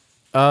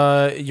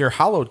 Your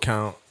hollowed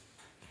count,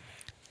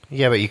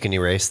 Yeah, but you can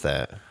erase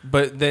that.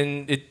 but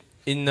then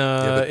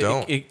but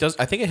don't. it does.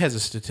 I think it has a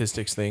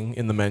statistics thing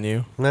in the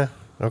menu. Nah,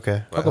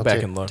 okay. I'll go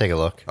back and look. Take a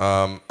look.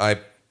 I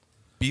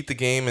beat the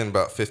game in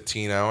about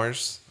 15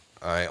 hours.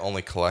 I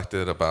only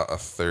collected about a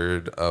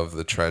third of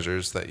the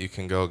treasures that you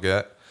can go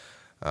get.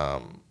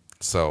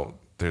 So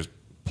there's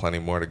plenty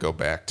more to go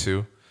back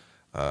to.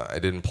 I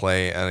didn't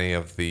play any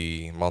of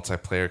the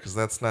multiplayer because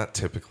that's not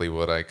typically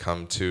what I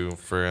come to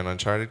for an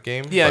Uncharted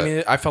game. Yeah, but I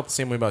mean, I felt the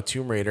same way about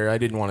Tomb Raider. I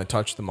didn't want to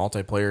touch the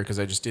multiplayer because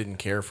I just didn't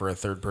care for a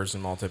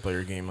third-person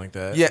multiplayer game like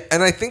that. yeah,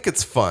 and I think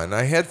it's fun.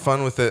 I had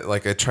fun with it.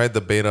 Like I tried the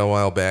beta a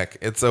while back.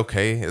 It's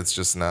okay. It's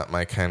just not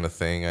my kind of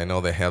thing. I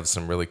know they have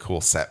some really cool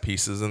set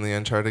pieces in the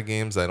Uncharted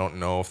games. I don't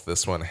know if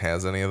this one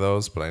has any of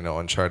those, but I know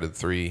Uncharted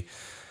 3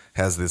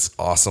 has this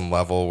awesome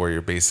level where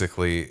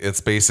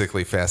it's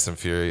basically Fast and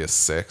Furious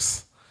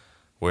 6.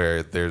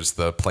 Where there's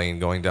the plane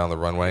going down the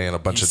runway and a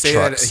bunch You of say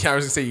trucks. that, I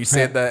was gonna say you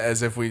said that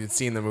as if we'd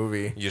seen the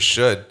movie. You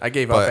should. I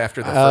gave up but-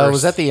 after the first.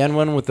 Was that the end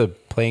one with the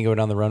plane going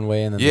down the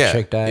runway and then Yeah, the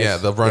chick dies? yeah,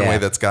 the runway Yeah.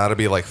 that's got to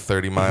be like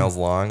 30 miles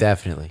long.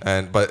 Definitely.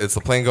 But it's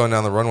the plane going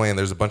down the runway and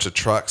there's a bunch of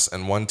trucks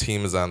and one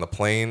team is on the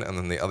plane and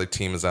then the other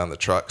team is on the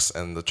trucks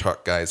and the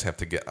truck guys have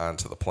to get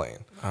onto the plane.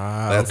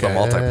 That's okay. the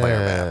multiplayer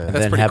map. And That's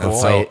then pretty have cool.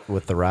 a fight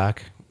with The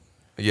Rock.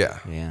 Yeah.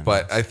 Yeah.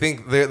 But I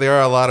think there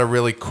are a lot of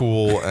really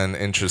cool and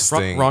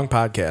interesting. wrong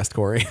podcast,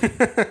 Corey.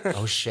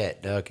 Oh shit.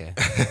 Okay.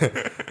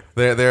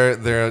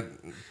 They're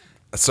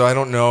so I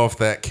don't know if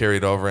that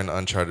carried over in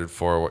Uncharted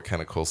 4, what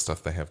kind of cool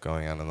stuff they have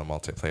going on in the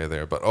multiplayer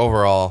there. But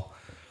overall,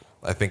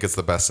 I think it's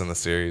the best in the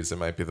series. It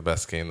might be the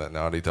best game that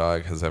Naughty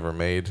Dog has ever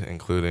made,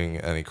 including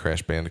any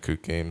Crash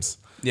Bandicoot games.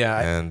 Yeah,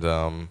 And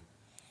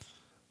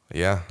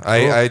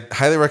I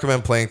highly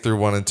recommend playing through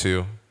 1 and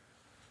 2.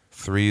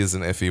 3 is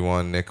an iffy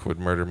one. Nick would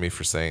murder me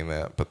for saying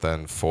that. But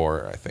then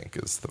 4, I think,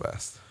 is the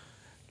best.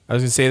 I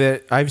was gonna say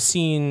that I've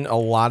seen a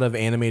lot of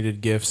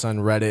animated GIFs on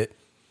Reddit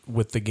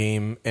with the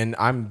game, and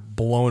I'm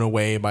blown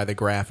away by the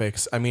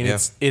graphics. I mean, Yeah.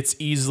 it's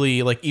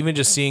easily like even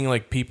just seeing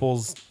like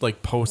people's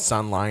like posts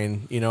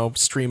online,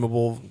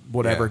 streamable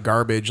whatever Yeah.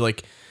 garbage,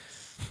 like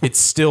it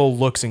still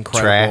looks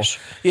incredible. Trash.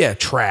 Yeah,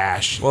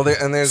 trash. Well, there's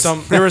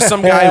there was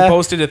some guy who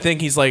posted a thing.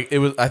 He's like,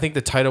 I think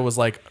the title was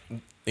like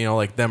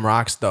like them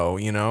rocks though,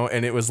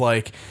 and it was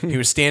like he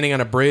was standing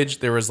on a bridge.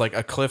 There was like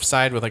a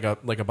cliffside with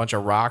like a bunch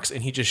of rocks,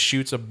 and he just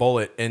shoots a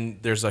bullet, and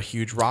there's a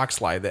huge rock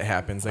slide that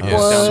happens that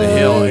goes down the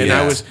hill.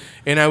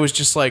 And I was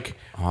just like,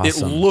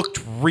 Awesome. it looked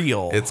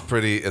real. It's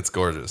pretty. It's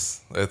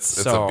gorgeous. It's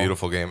So- a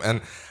beautiful game,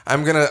 and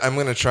I'm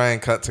gonna try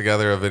and cut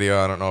together a video.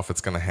 I don't know if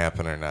it's gonna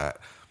happen or not,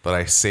 but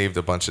I saved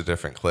a bunch of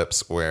different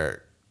clips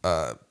where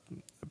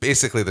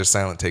basically there's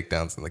silent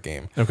takedowns in the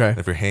game. Okay. And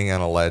if you're hanging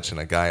on a ledge and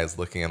a guy is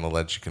looking on the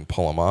ledge, you can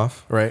pull him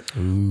off. right.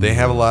 They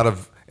have a lot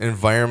of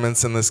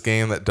environments in this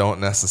game that don't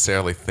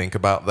necessarily think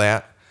about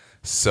that.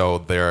 So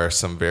there are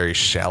some very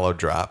shallow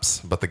drops,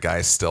 but the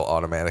guy still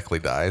automatically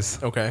dies.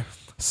 Okay.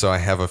 So I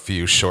have a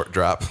few short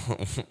drop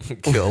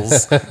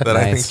kills that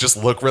I think Nice. just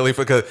look really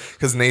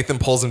because Nathan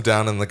pulls him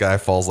down and the guy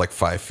falls like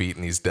 5 feet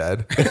and he's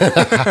dead.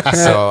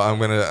 So I'm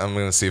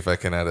gonna see if I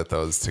can edit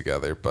those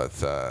together.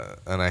 But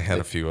and I had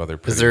a few other.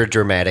 Is there a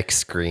dramatic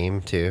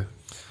scream too?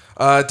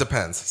 It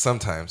depends.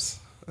 Sometimes,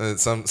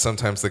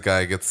 sometimes the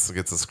guy gets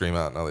a scream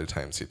out, and other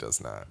times he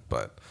does not.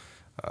 But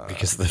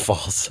Because the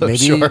fall's so maybe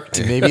short.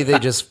 maybe they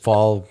just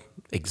fall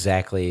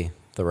exactly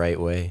the right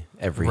way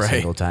every Right.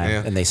 single time,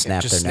 Yeah. and they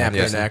snap Just their snap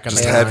neck. their neck on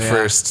just the head ground, yeah.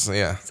 first.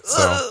 Yeah.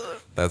 So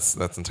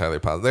that's entirely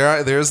possible.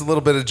 There is a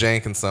little bit of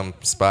jank in some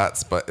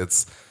spots, but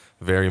it's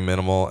very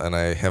minimal, and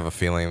I have a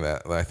feeling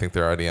that I think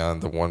they're already on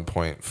the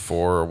 1.4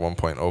 or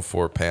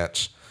 1.04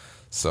 patch.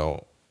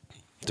 So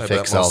To I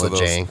fix bet most all of the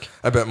those- jank.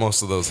 I bet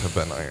most of those have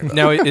been ironed out.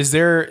 Now, is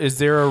there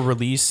a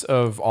release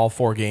of all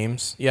 4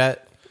 games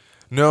yet?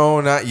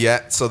 No, not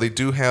yet. So they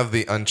do have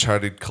the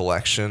Uncharted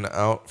collection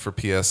out for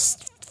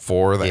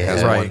PS4 that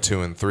has Yeah. 1, Right.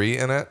 2, and 3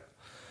 in it.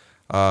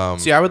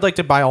 See, I would like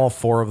to buy all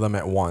 4 of them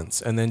at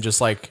once, and then just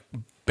like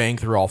bang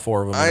through all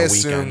 4 of them. I in a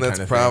assume weekend that's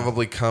kind of thing.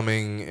 probably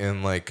coming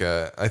in like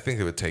I think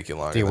it would take you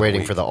longer. You're than a waiting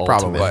week. for the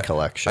Probably. ultimate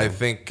collection. I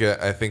think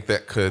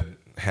that could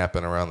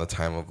happen around the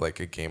time of like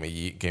a game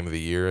of the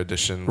year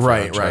edition for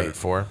Right, Uncharted right.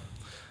 4.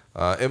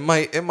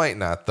 It might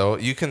not though.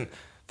 You can.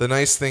 The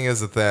nice thing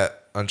is that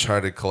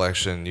Uncharted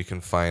collection you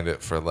can find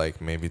it for like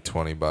maybe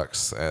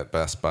 $20 at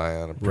Best Buy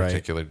on a Right.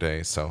 particular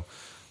day. So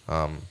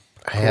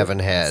I haven't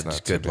It's had not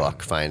too good bad.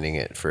 luck finding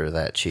it for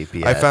that cheap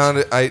yet. I found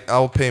it.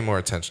 I'll pay more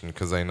attention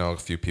because I know a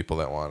few people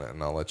that want it,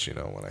 and I'll let you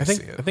know when I, I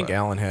think see it. I think but-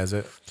 Alan has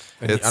it.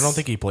 And I It's- don't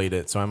think he played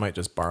it, so I might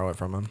just borrow it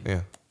from him.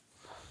 Yeah.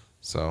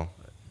 So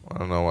I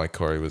don't know why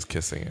Corey was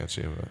kissing at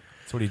you, but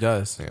That's what he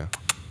does.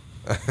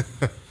 yeah.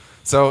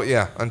 So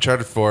yeah,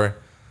 Uncharted 4,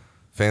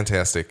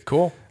 fantastic.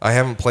 Cool. I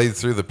haven't played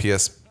through the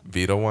PS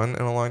Vita one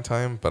in a long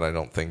time, but I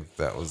don't think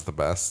that was the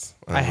best.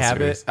 in I the have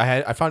series. it.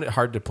 I found it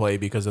hard to play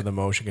because of the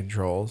motion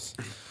controls.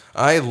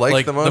 I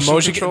like the motion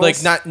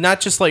controls. like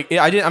not just like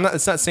I didn't. I'm not.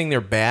 It's not saying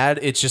they're bad.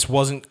 It just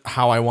wasn't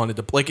how I wanted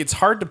to. Like it's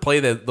hard to play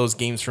those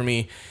games for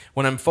me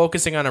when I'm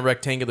focusing on a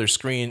rectangular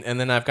screen and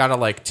then I've got to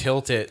like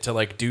tilt it to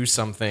like do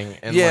something.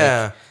 And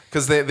yeah,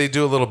 because they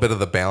do a little bit of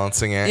the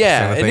balancing act. yeah,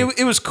 kind of and thing.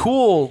 it was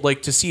cool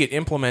like to see it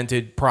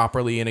implemented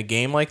properly in a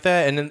game like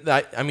that. And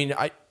then I mean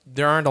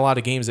there aren't a lot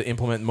of games that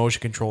implement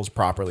motion controls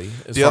properly.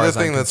 The other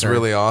thing that's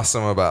really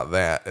awesome about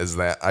that is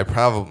that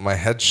my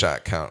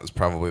headshot count is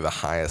probably the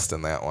highest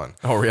in that one.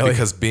 Oh, really?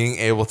 Because being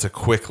able to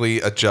quickly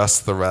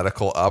adjust the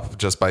reticle up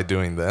just by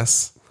doing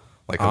this,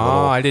 like a Oh, little,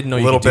 I didn't know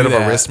you little could do bit of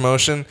that. a wrist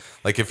motion.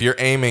 Like if you're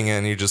aiming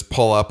and you just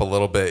pull up a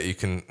little bit, you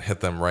can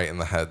hit them right in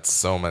the head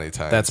so many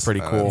times. That's pretty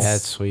And cool.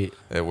 That's sweet.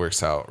 it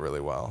works out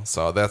really well.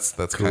 So that's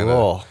kind Cool.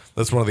 of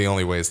that's one of the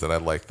only ways that I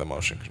like the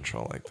motion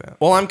control like that.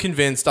 Well, I'm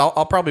convinced.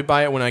 I'll probably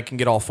buy it when I can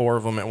get all 4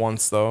 of them at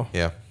once, though.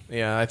 Yeah.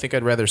 Yeah, I think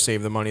I'd rather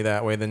save the money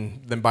that way than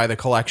buy the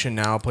collection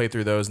now, play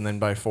through those, and then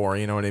buy 4.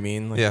 You know what I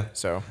mean? Like, Yeah.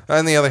 So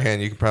On the other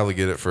hand, you could probably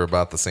get it for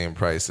about the same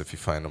price if you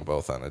find them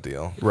both on a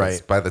deal. 'Cause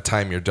Right. By the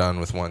time you're done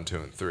with 1, 2,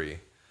 and 3,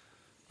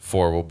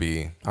 4 will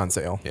be. on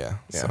sale. Yeah.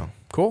 Yeah. So.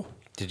 Cool.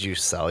 Did you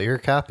sell your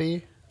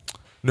copy?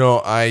 No,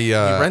 I. You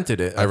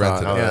rented it. I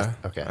rented thought. it. Yeah.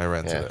 Okay. I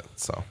rented Yeah. it.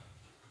 So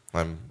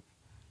I'm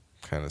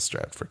kind of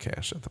strapped for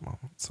cash at the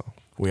moment. So.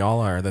 We all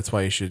are. That's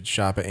why you should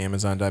shop at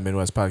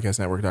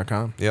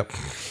Amazon.MidwestPodcastNetwork.com. Yep.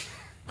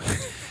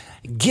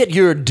 Get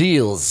your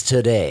deals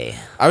today.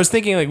 I was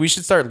thinking like we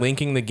should start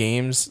linking the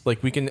games.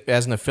 Like we can,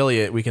 as an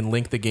affiliate, we can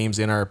link the games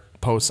in our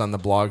posts on the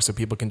blog so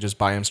people can just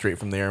buy them straight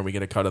from there and we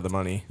get a cut of the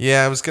money.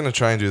 Yeah, I was gonna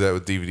try and do that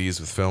with DVDs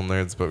with Film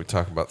Nerds, but we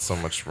talk about so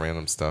much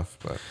random stuff.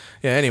 But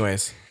Yeah.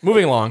 Anyways,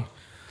 moving along.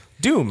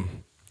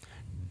 Doom.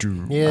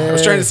 Yeah. I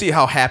was trying to see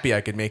how happy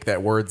I could make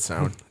that word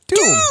sound.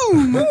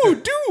 Doom.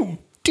 Ooh, Doom.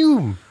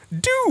 Doom.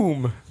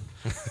 Doom.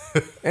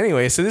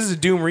 Anyway, so this is a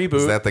Doom reboot.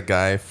 is that the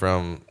guy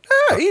from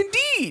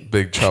Indeed.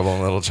 Big Trouble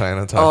in Little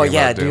China talking Oh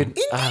yeah, about Doom? dude.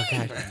 Oh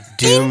god.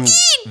 Doom.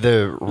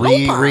 The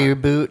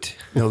reboot.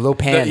 No,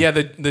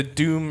 Lopan. The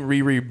Doom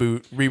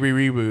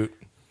reboot.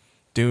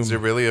 Doom. Is it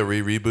really a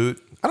reboot?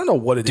 I don't know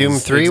what it is. Doom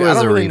 3 was I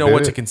don't a really know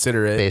what reboot, to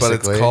consider it. basically.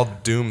 But it's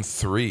called Doom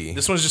 3.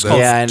 This one's just That-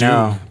 called Yeah, I Doom.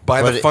 know.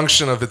 By But the it-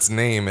 function of its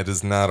name, it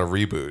is not a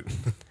reboot.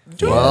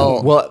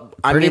 Well,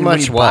 I pretty mean, when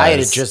much you buy it,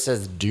 was. it just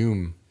says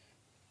Doom.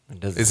 It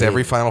doesn't Is say-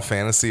 every Final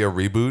Fantasy a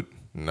reboot?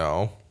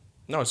 No.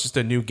 No, it's just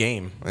a new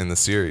game. In the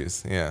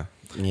series, yeah.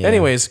 Yeah.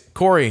 Anyways,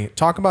 Corey,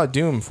 talk about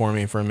Doom for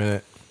me for a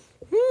minute.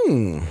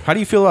 How do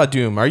you feel about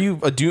Doom? Are you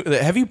a Doom?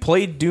 Have you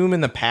played Doom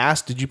in the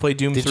past? Did you play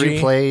Doom 3? Did you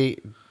play?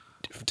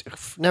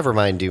 Never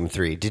mind Doom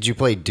 3. Did you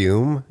play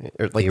Doom?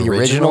 Or Like the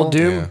original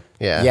Doom? Yeah.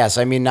 Yeah. Yes,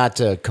 I mean not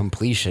to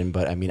completion,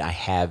 but I mean I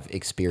have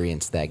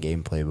experienced that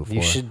gameplay before.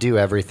 You should do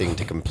everything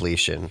to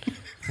completion.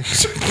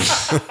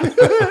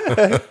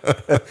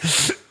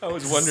 I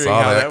was wondering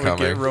Saw how that that would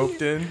get coming.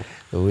 roped in.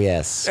 Oh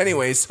yes.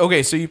 Anyways,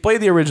 okay, so you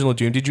played the original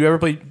Doom. Did you ever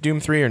play Doom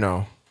 3 or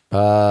no?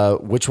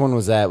 Which one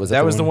was that?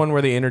 That was the one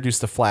where they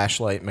introduced the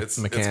flashlight It's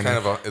mechanic. kind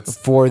of a it's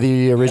for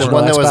the original The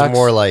one that was Xbox?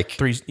 more like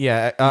 3,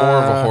 yeah, more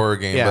of a horror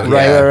game. Yeah. but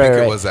Right, yeah, right, I think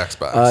right. it was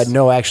Xbox.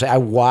 No, actually, I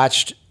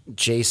watched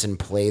Jason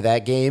play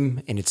that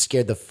game, and it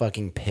scared the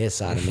fucking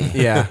piss out of me.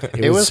 Yeah.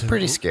 it was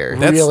pretty scary.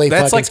 That's- really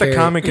That's fucking like the scary.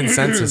 common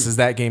consensus is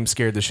that game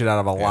scared the shit out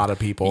of a lot of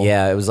people.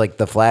 Yeah, it was like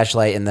the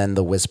flashlight, and then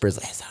the whispers.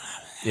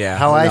 Yeah.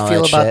 How know I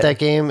feel that about shit. that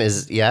game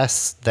is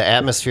yes, the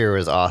atmosphere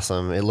was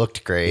awesome. It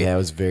looked great. Yeah, it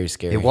was very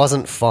scary. It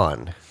wasn't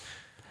fun.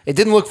 It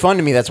didn't look fun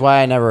to me. That's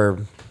why I never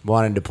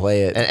wanted to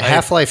play it. And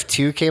Half-Life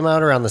 2 came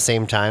out around the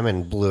same time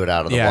and blew it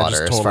out of the Yeah, water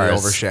just as totally far as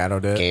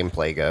overshadowed it.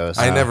 gameplay goes.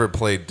 I never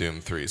played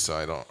Doom 3, so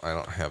I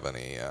don't have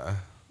any. Yeah,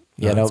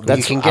 no, cool. that's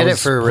You can I get it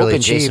was for really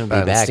hoping Jason cheap would be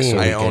on back Steam. So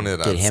we I own could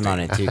it on get him Steam. on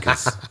it too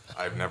because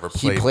I've never he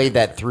played. played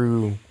that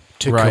through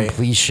to Right.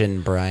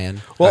 completion.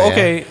 Brian, Well, Oh, yeah.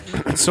 okay.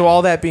 So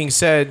all that being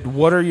said,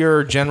 what are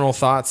your general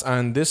thoughts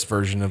on this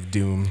version of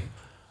Doom?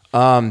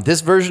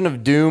 this version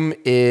of Doom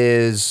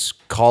is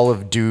Call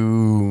of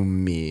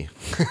Doomy.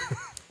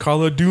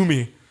 Call of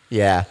Doomy.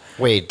 Yeah,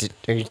 Wait,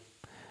 did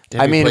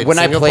I you mean, played when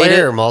I single played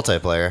player it- or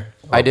multiplayer?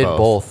 I Or did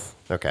both.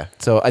 Okay.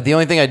 So the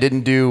only thing I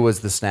didn't do was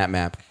the snap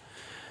map.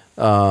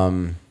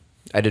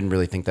 I didn't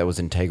really think that was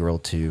integral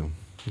to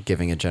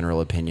giving a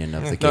general opinion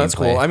of the gameplay. No, that's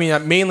cool. I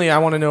mean, mainly I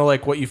want to know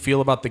like what you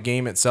feel about the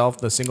game itself,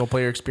 the single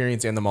player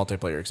experience and the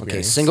multiplayer experience.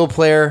 Okay, single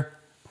player,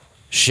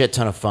 shit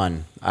ton of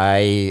fun.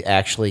 I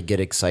actually get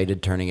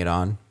excited turning it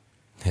on.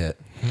 Hit.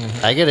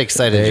 I get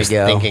excited There you just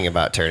go. thinking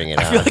about turning it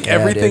on. I feel like Yeah,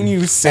 everything dude.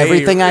 you say,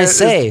 Everything I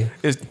say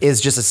is is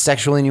just a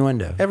sexual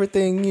innuendo.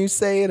 everything you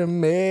say to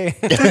me.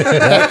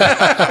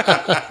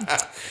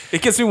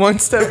 It gets me one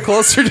step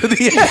closer to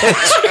the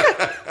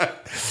edge.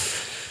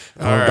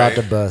 I'm about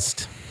to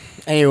bust.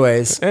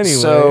 Anyways, Anyway.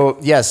 so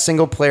yeah,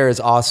 single player is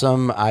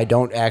awesome. I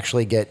don't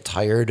actually get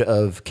tired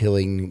of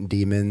killing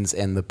demons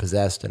and the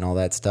possessed and all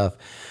that stuff.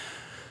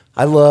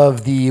 I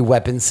love the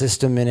weapon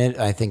system in it.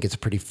 I think it's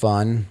pretty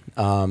fun.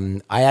 I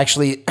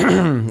actually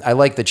I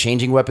like the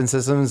changing weapon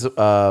systems, and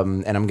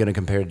I'm going to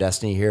compare to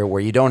Destiny here,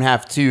 where you don't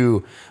have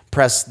to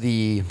press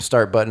the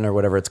start button or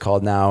whatever it's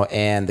called now,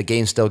 and the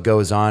game still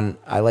goes on.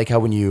 I like how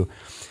when you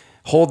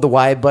hold the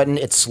Y button,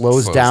 it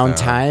slows down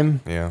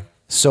time. Yeah.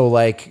 So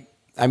like,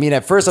 I mean,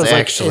 at first I was It's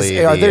like,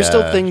 actually are there the,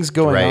 still things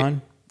going right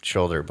on?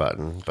 shoulder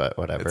button, but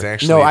whatever. It's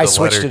actually No, I the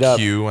switched letter it up.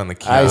 Q on the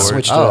I keyboard.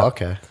 switched it Oh, up.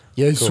 okay.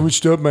 Yeah, I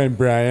switched up mine,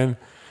 Brian.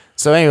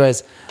 So,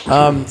 anyways,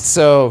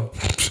 so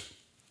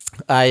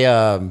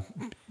I,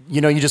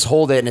 you just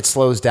hold it and it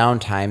slows down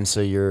time. So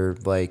you're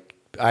like,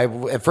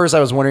 at first I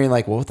was wondering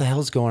like, well, what the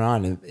hell's going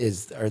on?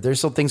 Are there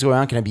still things going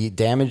on? Can I be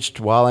damaged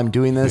while I'm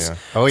doing this? Yeah.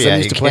 Oh, 'Cause yeah, I'm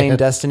used you to playing can.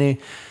 Destiny.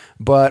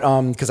 But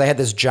because I had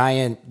this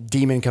giant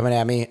demon coming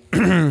at me,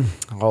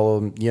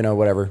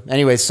 whatever.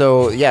 Anyway,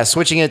 so yeah,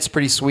 switching it's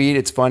pretty sweet.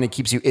 It's fun. It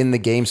keeps you in the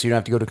game, so you don't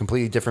have to go to a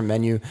completely different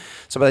menu.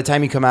 So by the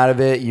time you come out of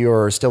it,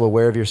 you're still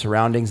aware of your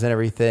surroundings and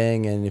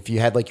everything. And if you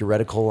had like your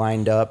reticle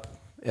lined up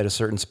at a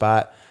certain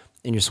spot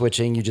and you're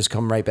switching, you just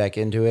come right back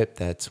into it.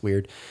 That's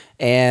weird.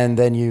 And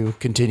then you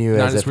continue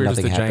Not as as if weird as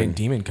nothing the giant happened.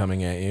 demon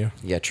coming at you.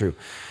 Yeah, true.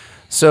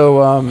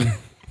 So,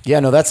 yeah,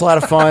 no, that's a lot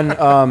of fun.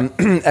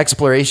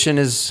 Exploration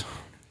is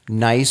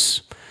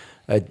nice.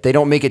 They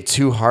don't make it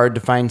too hard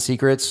to find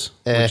secrets,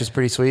 which is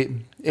pretty sweet.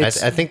 I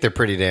think they're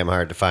pretty damn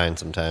hard to find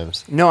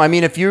sometimes. No, I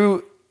mean, if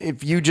you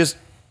just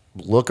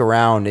look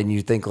around and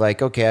you think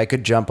like, okay, I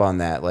could jump on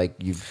that, like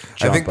you.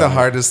 I think the hard.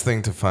 hardest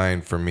thing to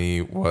find for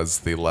me was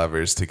the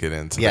levers to get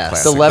into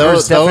Yes. the The classic.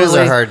 levers Those definitely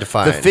are hard to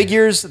find.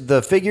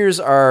 The figures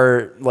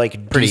are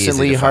like Pretty easy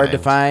decently to hard to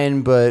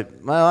find, but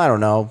well, I don't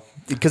know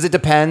because it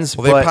depends.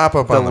 Well, they but pop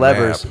up the on the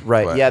levers, map,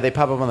 right? but- Yeah, they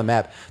pop up on the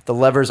map. The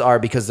levers are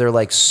because they're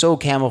like so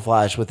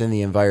camouflaged within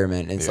the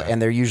environment, and, Yeah.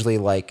 and they're usually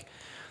like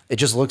it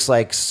just looks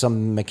like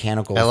some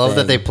mechanical. I love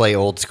that they thing. play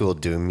old school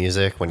Doom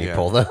music when you Yeah.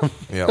 pull them.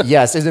 Yeah.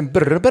 Yes, isn't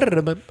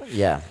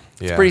yeah.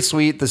 It's Yeah. pretty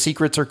sweet. The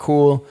secrets are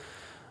cool.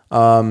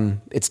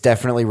 It's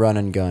definitely run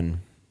and gun.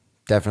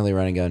 Definitely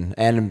run and gun.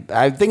 And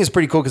I think it's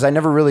pretty cool because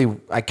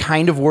I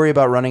kind of worry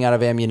about running out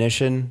of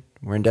ammunition.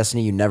 Where in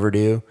Destiny you never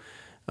do.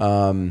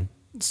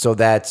 So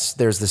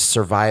there's this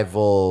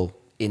survival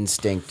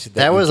instinct.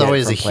 That you was get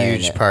always from a playing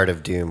huge it. part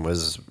of Doom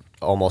was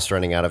almost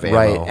running out of ammo.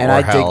 Right, and or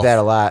I health. dig that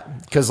a lot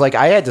because like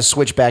I had to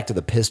switch back to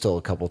the pistol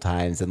a couple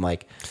times and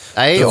like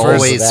I the first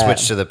always of that-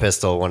 switch to the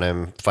pistol when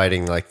I'm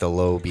fighting like the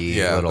low B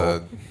Yeah,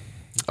 little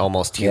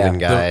almost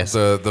human Yeah. guys.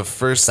 The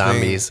first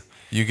Zombies. thing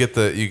you get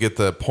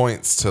the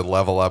points to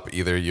level up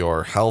either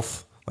your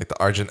health, like the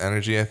Argent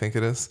Energy, I think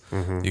it is.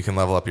 You can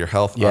level up your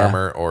health, Yeah.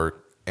 armor, or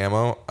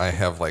ammo, I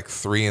have like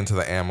 3 into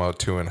the ammo,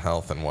 2 in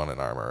health, and 1 in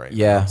armor right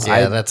Yeah,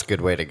 Yeah, that's a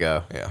good way to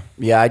go. now.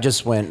 Yeah.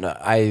 yeah.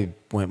 I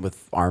went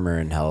with armor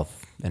and health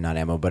and not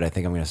ammo, but I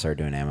think I'm gonna start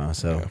doing ammo.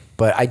 So,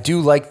 but I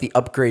do like the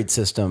upgrade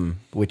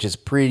system, which is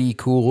pretty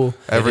cool.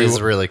 It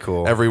is really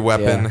cool. Every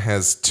weapon Yeah.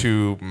 has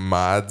 2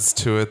 mods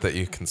to it that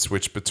you can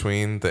switch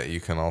between that you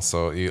can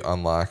also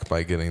unlock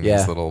by getting Yeah,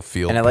 these little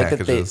field and I like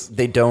packages. that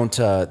they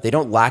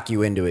don't lock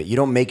you into it. You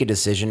don't make a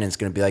decision and it's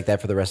going to be like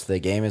that for the rest of the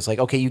game. It's like,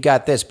 okay, you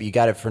got this, but you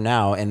got it for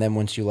now, and then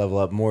once you level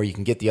up more, you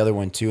can get the other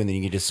one too, and then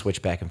you can just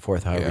switch back and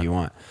forth however Yeah. you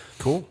want.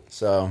 Cool.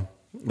 So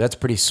that's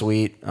pretty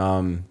sweet.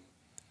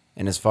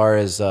 And as far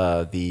as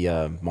the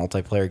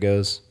multiplayer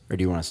goes, or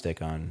do you want to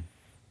stick on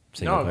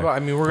single No, player? I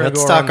mean we're gonna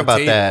Let's go talk around the about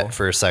table. that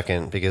for a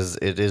second because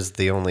it is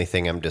the only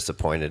thing I'm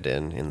disappointed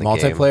in the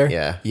Multiplayer? game.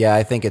 Yeah. Yeah,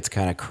 I think it's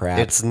kind of crap.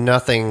 It's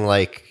nothing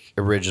like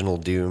original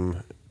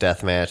Doom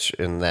deathmatch,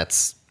 and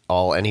that's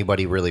all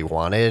anybody really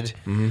wanted.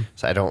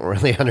 So I don't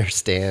really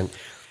understand.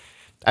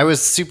 I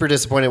was super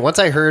disappointed. Once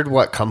I heard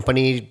what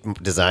company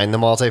designed the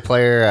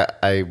multiplayer,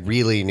 I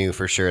really knew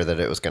for sure that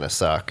it was going to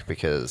suck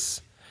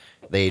because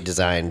they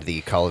designed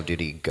the Call of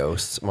Duty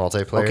Ghosts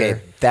multiplayer.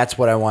 Okay, that's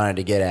what I wanted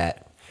to get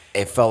at.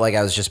 It felt like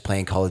I was just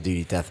playing Call of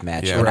Duty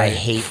Deathmatch, Yeah. and I Right.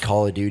 hate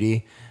Call of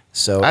Duty.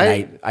 So I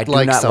and I do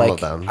like not some like of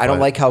them, I don't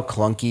but- like how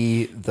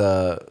clunky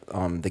the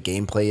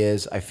gameplay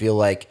is. I feel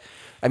like,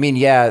 I mean,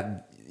 yeah,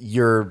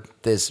 you're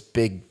this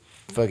big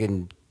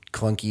fucking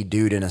clunky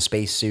dude in a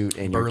spacesuit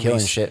and you're Burly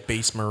killing shit,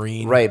 Space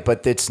Marine. right?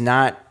 But it's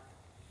not.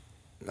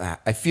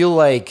 I feel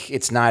like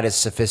it's not as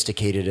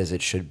sophisticated as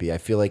it should be. I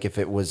feel like if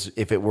it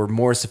were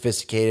more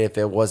sophisticated, if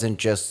it wasn't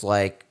just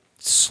like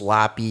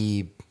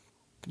sloppy,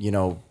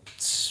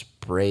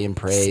 spray and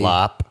pray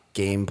Slop.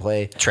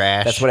 gameplay,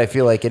 Trash. That's what I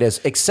feel like it is.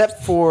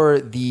 Except for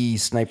the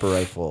sniper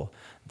rifle,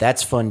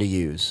 that's fun to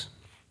use.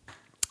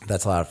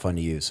 That's a lot of fun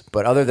to use.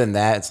 But other than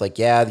that, it's like,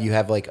 yeah, you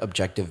have like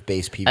objective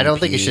based PvP. I don't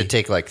think it should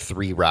take like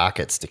 3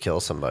 rockets to kill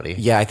somebody.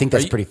 Yeah, I think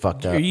that's Are you- pretty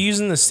fucked up. Are you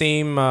using the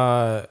same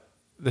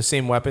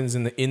weapons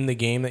in the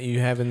game that you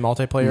have in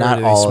multiplayer? Not or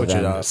do they all of switch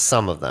it them. up?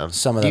 Some of them.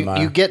 Some of them you, are.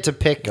 you get to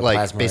pick The like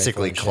plasma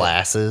basically rifle and shit.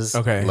 classes,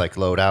 Okay. like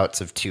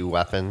loadouts of 2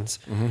 weapons.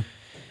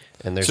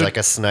 And there's So- like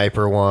a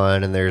sniper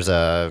one, and there's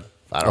a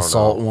I don't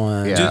Assault know.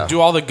 one. Yeah. Do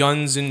all the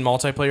guns in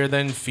multiplayer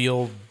then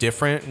feel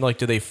different? Like,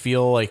 do they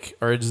feel like,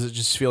 or does it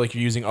just feel like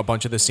you're using a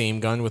bunch of the same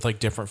gun with like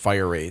different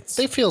fire rates?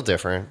 They feel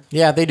different.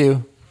 Yeah, they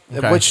do.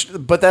 Okay.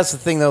 But that's the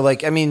thing though.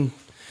 Like, I mean,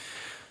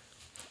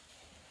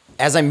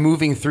 as I'm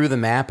moving through the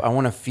map, I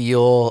want to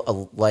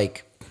feel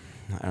like,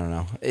 I don't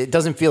know. It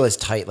doesn't feel as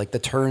tight. Like the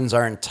turns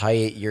aren't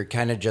tight. You're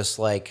kind of just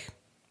like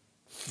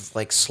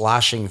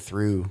sloshing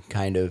through,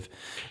 kind of.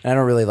 And I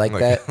don't really like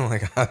that.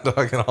 like a hot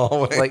dog in a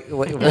hallway. Like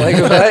what?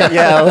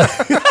 Yeah.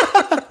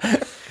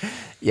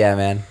 Yeah,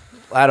 man.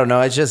 I don't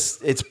know.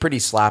 It's pretty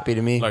sloppy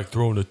to me. Like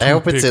throwing a I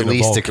hope it's toothpick at in a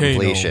least a volcano.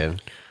 completion.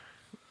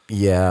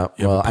 Yeah.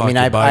 You Well, ever I mean,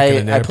 park your bike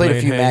in an I played a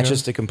airplane few hangar?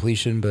 matches to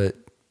completion, but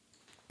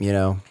I And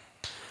then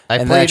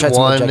I played tried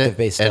some one,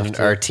 objective-based stuff, and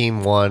too. our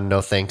team won.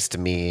 No thanks to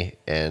me,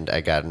 and I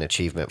got an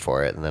achievement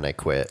for it, and then I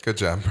quit. Good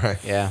job, Brian.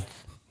 yeah.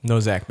 No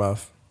Zach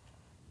buff.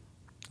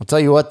 I'll tell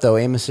you what, though,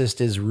 aim assist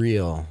is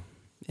real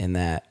in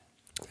that.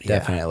 Yeah.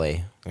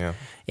 Definitely. Yeah.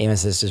 Aim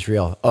assist is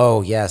real.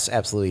 Oh, yes,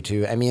 absolutely,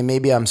 too. I mean,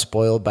 maybe I'm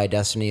spoiled by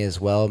Destiny as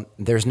well.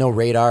 There's no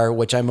radar,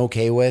 which I'm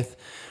okay with.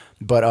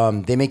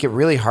 But they make it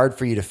really hard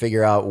for you to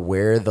figure out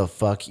where the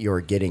fuck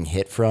you're getting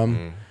hit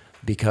from.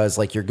 Because,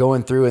 like, you're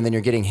going through and then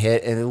you're getting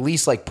hit. And at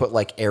least, like, put,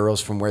 like,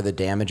 arrows from where the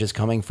damage is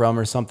coming from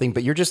or something.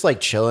 But you're just, like,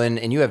 chilling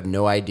and you have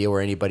no idea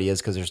where anybody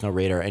is because there's no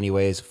radar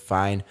anyways.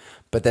 Fine.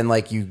 But then,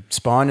 like, you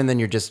spawn and then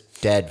you're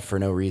just dead for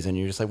no reason.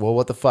 You're just like, well,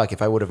 what the fuck?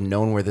 If I would have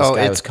known where this guy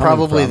was It's coming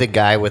probably from. the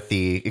guy with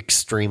the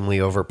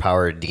extremely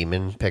overpowered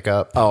demon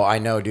pickup. Oh, I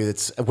know, dude.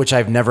 It's which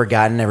I've never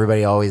gotten.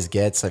 Everybody always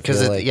gets. I feel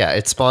Because like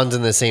it spawns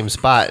in the same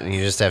spot, and you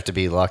just have to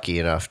be lucky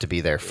enough to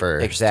be there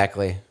first.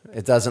 exactly.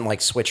 It doesn't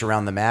like switch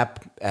around the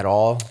map at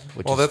all.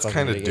 Which Well, is that's fucking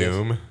kind of ridiculous.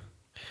 Doom.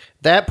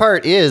 That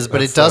part is, but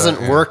That's, it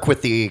doesn't yeah. work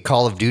with the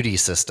Call of Duty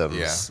systems.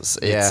 Yeah. It's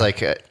Yeah.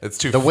 like It's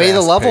too the way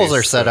the levels are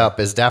fast-paced, set yeah. up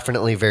is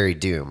definitely very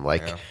Doom.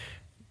 Like Yeah.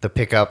 the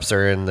pickups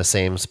are in the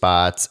same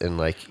spots, and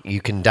like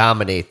you can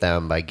dominate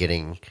them by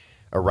getting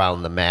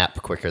around the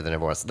map quicker than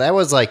everyone else. That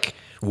was like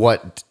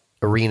what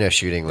arena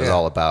shooting was Yeah.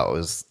 all about.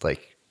 Was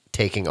like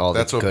taking all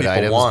That's the what good people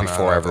items want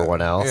before out of it.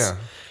 everyone else. Yeah.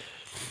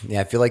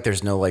 Yeah, I feel like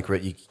there's no like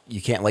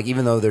you can't like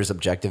even though there's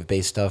objective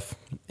based stuff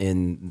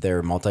in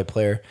their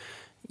multiplayer,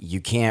 you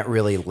can't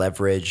really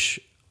leverage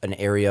an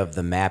area of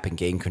the map and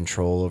gain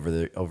control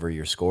over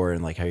your score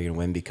and like how you're gonna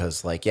win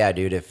because like yeah,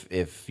 dude,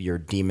 if your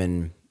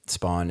demon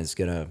spawn is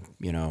gonna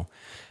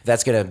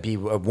that's gonna be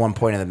at one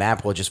point of the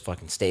map will just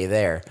fucking stay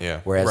there. Yeah.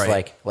 Whereas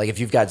Right. like if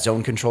you've got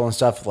zone control and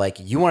stuff, like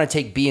you want to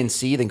take B and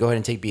C, then go ahead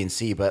and take B and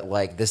C. But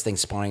like this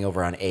thing's spawning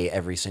over on A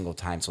every single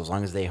time. So as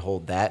long as they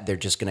hold that, they're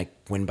just gonna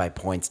win by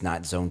points,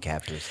 not zone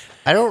captures.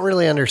 I don't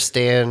really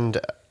understand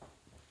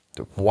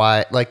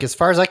why. Like as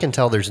far as I can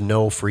tell, there's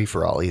no free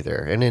for all either.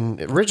 And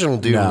in original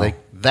Doom, No. like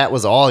that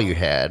was all you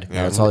had.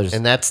 Yeah, it's all just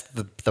and that's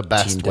the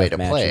best Team way to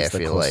deathmatch play. I is the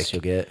feel closest like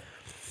you'll get.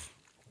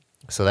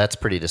 So that's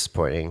pretty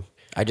disappointing.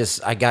 I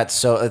got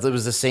so, it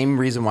was the same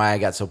reason why I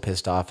got so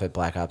pissed off at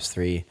Black Ops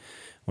 3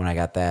 when I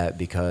got that,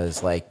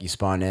 because like you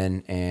spawn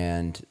in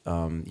and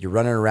you're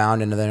running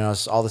around and then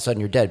all of a sudden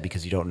you're dead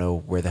because you don't know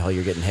where the hell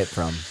you're getting hit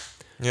from.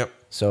 Yep.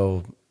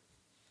 So,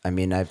 I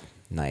mean,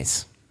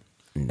 nice.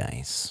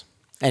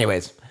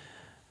 Anyways,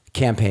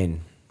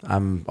 campaign.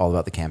 I'm all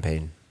about the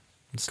campaign.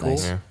 It's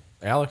nice. Yeah.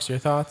 Alex, your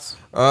thoughts?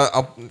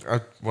 I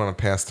want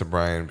to pass to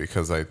Brian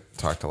because I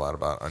talked a lot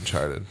about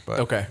Uncharted,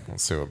 but Okay.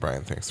 let's see what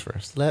Brian thinks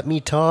first. Let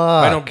me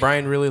talk. I know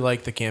Brian really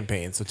liked the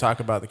campaign, so talk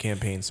about the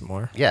campaign some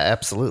more. Yeah,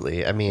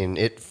 absolutely. I mean,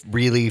 it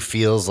really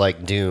feels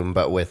like Doom,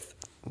 but with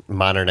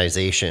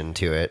modernization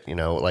to it,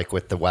 like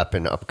with the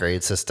weapon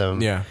upgrade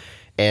system. Yeah.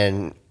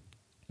 And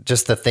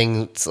just the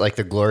things like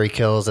the glory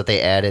kills that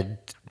they added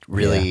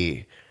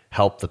really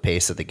help the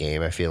pace of the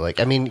game, I feel like.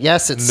 I mean,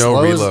 yes, it No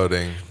slows,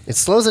 reloading. It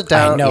slows it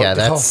down. I know. Yeah,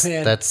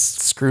 Man, that's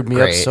screwed me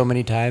great. up so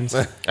many times.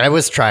 I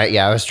was trying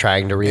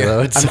to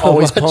reload. I'm so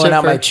always much pulling at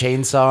out my first.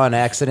 chainsaw on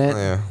accident.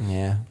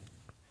 Yeah.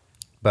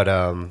 But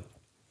And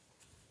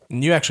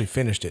you actually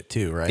finished it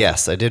too, right?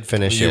 yes, I did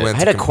finish You it. went I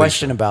had to a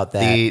question about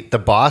that. The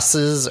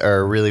bosses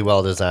are really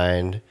well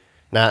designed.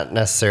 Not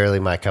necessarily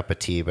my cup of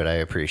tea, but I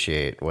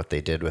appreciate what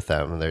they did with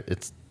them.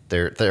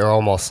 They're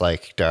almost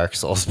like Dark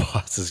Souls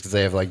bosses because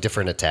they have like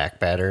different attack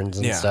patterns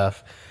and Yeah.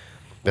 stuff.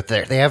 But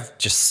they have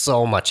just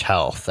so much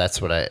health.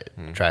 That's what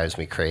drives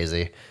me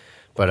crazy.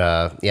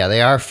 But yeah,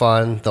 they are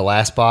fun. The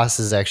last boss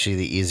is actually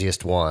the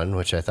easiest one,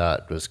 which I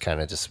thought was kind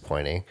of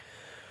disappointing.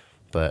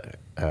 But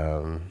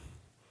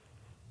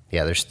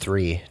yeah, there's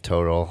 3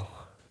 total,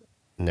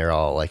 and they're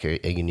all like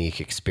a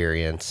unique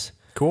experience.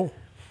 Cool.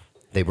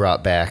 They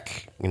brought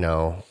back,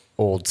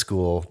 old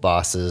school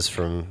bosses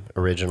from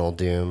original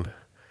Doom.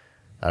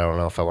 I don't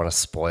know if I want to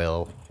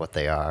spoil what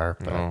they are,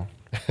 but No.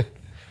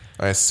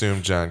 I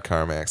assume John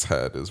Carmack's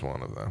head is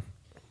one of them.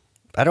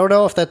 I don't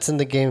know if that's in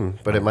the game,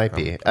 but it might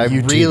be. I YouTube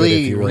it if really,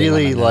 you really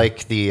really wanna know.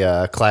 like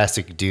the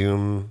classic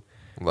Doom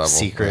Level,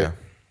 secret yeah.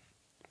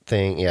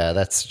 thing. Yeah,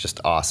 that's just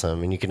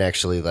awesome. And you can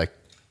actually like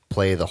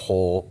play the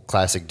whole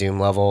classic Doom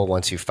level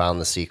once you found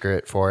the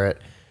secret for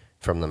it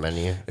from the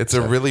menu. It's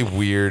a really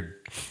weird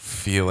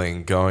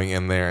feeling going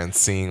in there and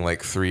seeing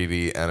like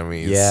 3D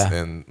enemies Yeah.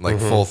 and like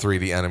full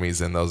 3D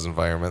enemies in those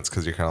environments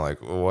because you're kind of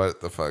like,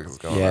 what the fuck is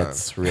going Yeah, on?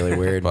 it's really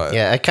weird. But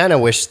Yeah, I kind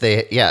of wish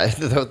they. Yeah,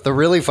 the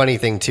really funny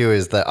thing too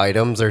is the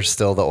items are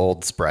still the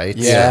old sprites.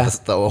 Yeah.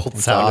 the old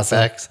sound awesome.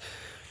 effects.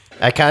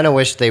 I kind of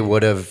wish they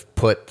would have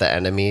put the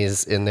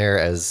enemies in there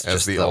as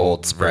just the the old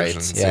old sprites.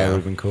 versions. yeah, yeah. it would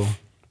have been cool.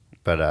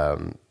 But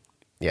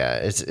yeah,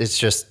 it's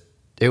just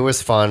it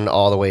was fun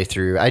all the way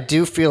through. I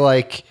do feel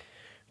like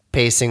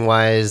pacing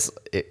wise,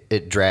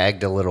 it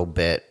dragged a little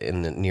bit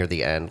near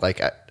the end.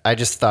 Like I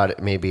just thought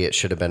maybe it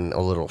should have been a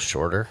little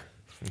shorter.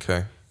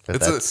 okay. But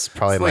that's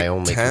probably my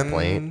only 10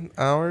 complaint.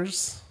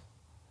 hours?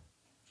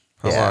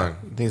 How Yeah. long?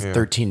 I think it's Yeah.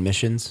 13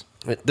 missions.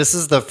 This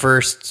is the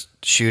first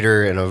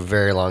shooter in a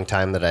very long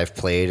time that I've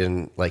played,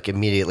 and like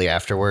immediately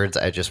afterwards,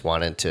 I just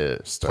wanted to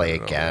play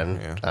it over, again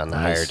yeah. on the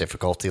Nice. higher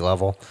difficulty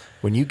level.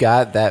 When you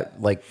got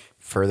that like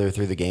further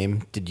through the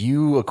game, did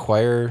you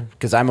acquire,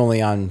 because I'm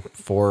only on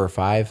 4 or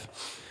 5,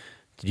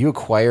 did you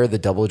acquire the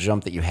double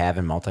jump that you have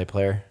in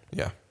multiplayer?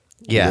 Yeah.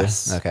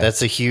 Yes, Okay.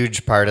 that's a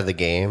huge part of the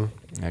game,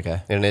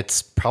 Okay. and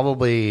it's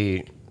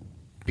probably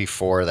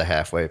before the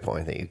halfway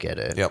point that you get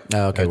it. Yep.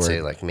 Oh, okay. I'd say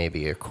word. like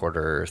maybe a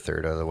quarter or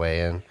third of the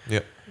way in.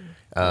 Yep.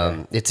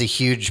 It's a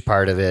huge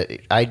part of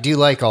it. I do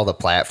like all the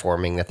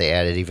platforming that they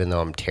added, even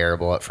though I'm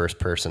terrible at first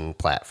person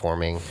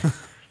platforming.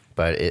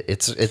 But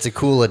it's a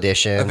cool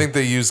addition. I think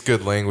they use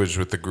good language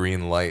with the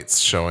green lights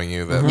showing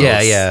you that. Yeah,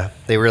 those- yeah.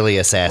 They really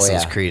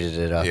Assassin's Oh, yeah. Creeded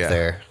it up Yeah.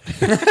 there.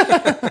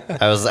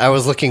 I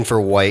was looking for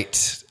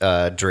white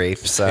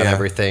drapes on Yeah.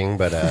 everything,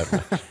 but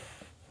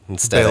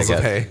instead Bales I of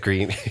got hay.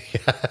 green.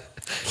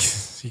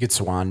 You could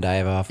swan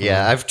dive off.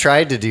 Yeah, I've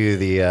tried to do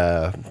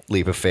the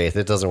leap of faith.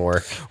 It doesn't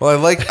work. Well,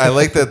 I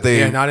like that they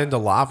Yeah, not into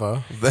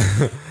lava.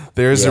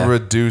 there's Yeah. a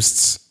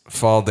reduced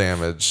fall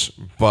damage,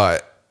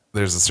 but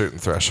there's a certain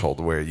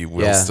threshold where you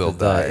will Yeah, still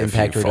the die. if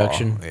impact you fall.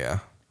 reduction. Yeah.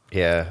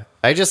 Yeah,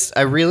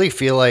 I really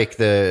feel like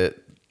they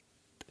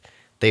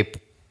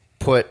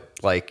put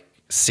like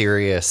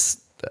serious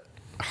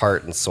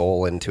heart and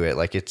soul into it.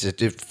 Like it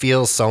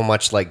feels so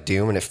much like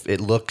Doom, and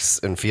it looks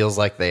and feels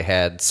like they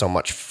had so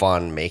much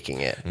fun making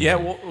it. Yeah,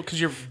 well, because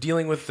you're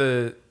dealing with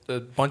the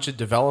bunch of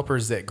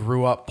developers that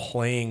grew up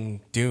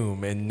playing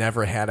Doom and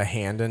never had a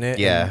hand in it.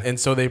 Yeah. And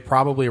so they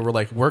probably were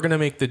like, we're going to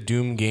make the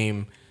Doom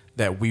game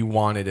that we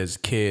wanted as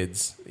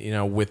kids,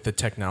 with the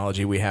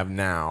technology we have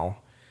now.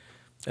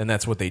 And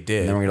that's what they did.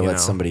 And then we're going to you let know?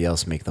 somebody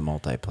else make the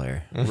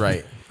multiplayer.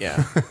 Right.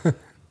 Yeah.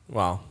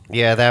 Well,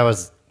 Yeah, that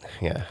was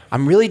yeah.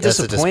 I'm really That's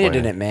a disappointed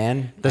in disappointment. it,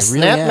 man. The I really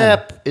snap am.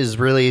 map is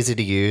really easy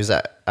to use.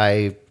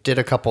 I did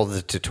a couple of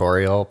the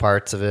tutorial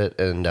parts of it,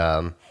 and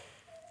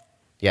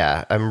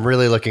yeah, I'm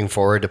really looking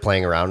forward to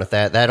playing around with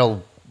that.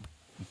 That'll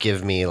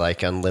give me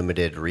like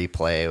unlimited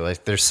replay.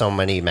 Like there's so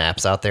many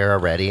maps out there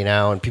already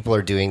now, and people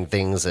are doing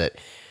things that,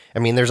 I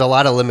mean, there's a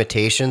lot of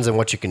limitations in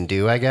what you can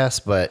do, I guess,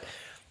 but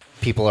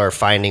people are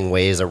finding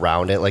ways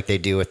around it, like they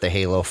do with the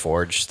Halo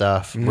Forge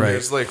stuff. Right.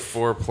 There's like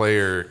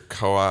 4-player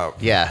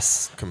co-op.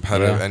 Yes.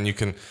 Competitive, Yeah. and you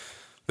can.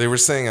 They were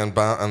saying on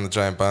the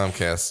Giant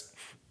Bombcast,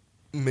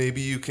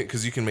 maybe you can,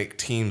 because you can make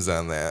teams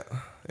on that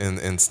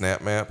in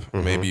Snap Map.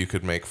 Maybe you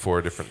could make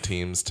 4 different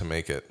teams to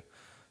make it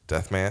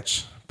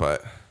deathmatch,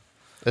 but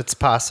It's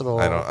possible.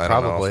 I don't know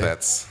probably. if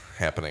that's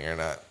happening or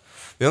not.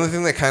 The only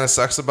thing that kind of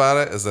sucks about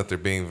it is that they're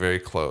being very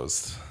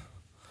closed.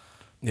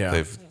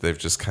 Yeah. They've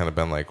just kind of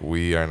been like,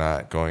 we are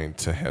not going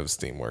to have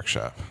Steam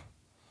Workshop,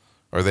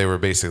 or they were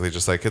basically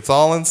just like, it's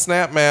all in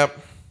Snap Map.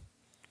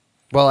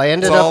 Well, I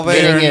ended It's all up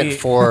getting there. it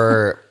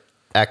for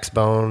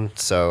Xbone,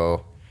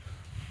 so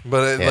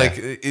But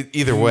Yeah.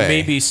 either way,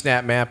 Maybe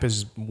Snap Map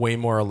is way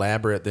more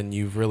elaborate than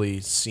you've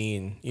really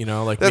seen. You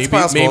know, like That's maybe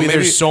possible. maybe Maybe-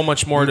 there's so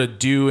much more to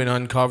do and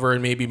uncover,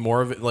 and maybe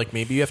more of it. Like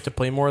maybe you have to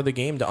play more of the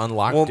game to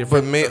unlock well,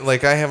 different. but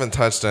like I haven't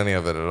touched any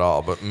of it at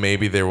all. But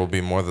maybe there will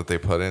be more that they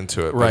put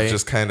into it. But Right. it's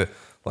just kind of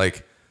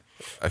like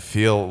I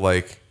feel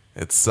like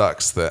it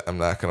sucks that I'm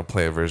not going to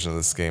play a version of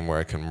this game where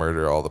I can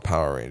murder all the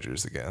Power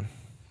Rangers again.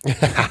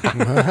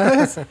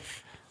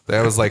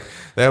 There was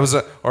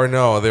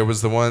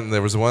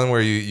the one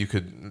where you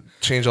could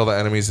change all the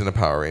enemies into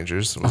Power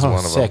Rangers. It was Oh,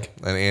 one of sick.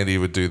 them, and Andy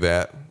would do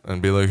that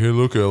and be like, "Hey,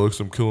 look, Alex,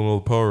 I'm killing all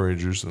the Power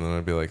Rangers," and then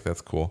I'd be like,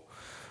 "That's cool."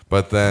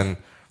 But then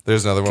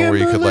there's another one where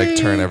you could like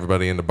turn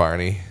everybody into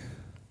Barney,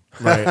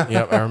 right.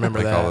 Yep. I remember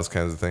like that. all those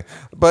kinds of things.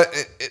 But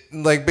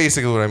like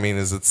basically what I mean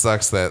is it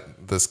sucks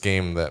that this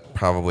game that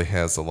probably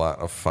has a lot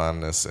of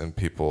fondness in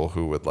people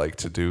who would like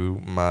to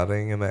do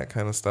modding and that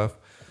kind of stuff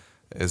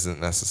isn't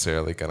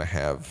necessarily going to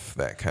have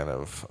that kind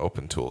of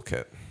open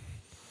toolkit.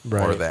 Or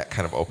Right. that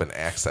kind of open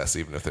access,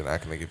 even if they're not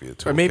going to give you a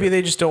toolkit. Or maybe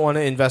they just don't want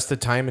to invest the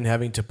time in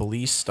having to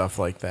police stuff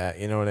like that.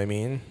 You know what I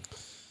mean?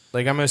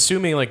 Like I'm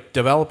assuming like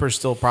developers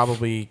still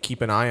probably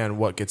keep an eye on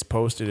what gets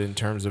posted in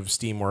terms of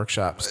Steam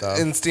Workshop stuff.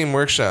 in Steam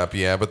Workshop,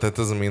 yeah, but that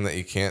doesn't mean that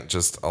you can't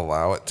just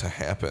allow it to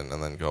happen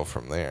and then go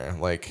from there.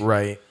 Like,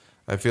 right.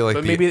 I feel like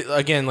But maybe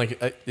again, like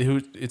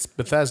it's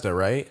Bethesda,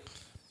 right?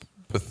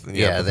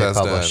 yeah, they Bethesda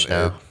publish and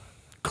now.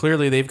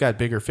 Clearly, they've got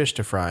bigger fish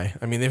to fry.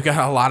 I mean, they've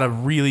got a lot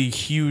of really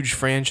huge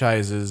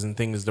franchises and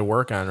things to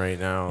work on right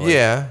now. Like,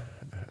 yeah,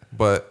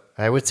 but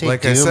I would say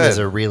like I Doom said- is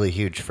a really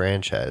huge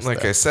franchise.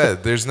 like though. I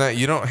said,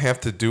 you don't have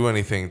to do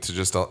anything to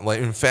just like.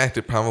 In fact,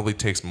 it probably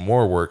takes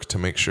more work to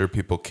make sure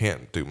people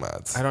can't do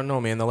mods. I don't know,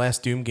 man. The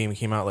last Doom game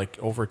came out like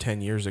over 10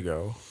 years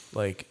ago.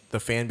 Like the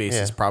fan base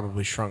has Yeah.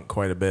 probably shrunk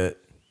quite a bit.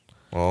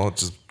 Well, it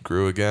just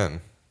grew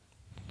again.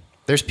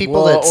 There's people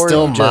Well, that or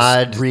still you just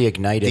mod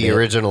reignited the it.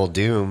 original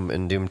Doom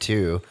and Doom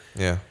 2.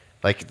 Yeah.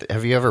 Like,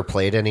 have you ever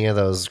played any of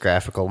those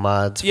graphical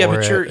mods? Yeah, for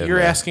but it? you're And, you're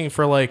asking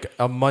for like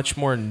a much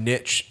more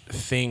niche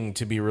thing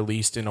to be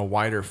released in a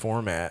wider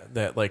format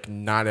that like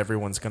not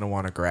everyone's going to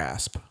want to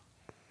grasp.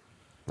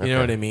 You know Okay.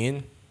 what I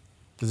mean?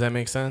 Does that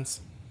make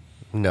sense?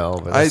 No,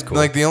 but I that's cool.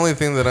 like the only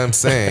thing that I'm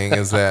saying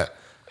is that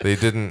they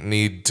didn't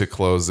need to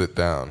close it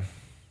down.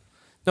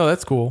 No,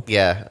 that's cool.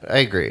 Yeah, I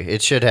agree.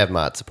 It should have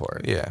mod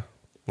support. Yeah.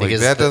 Like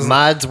Because that the doesn't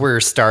mods were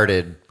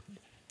started.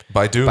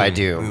 by Doom. by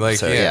Doom, Like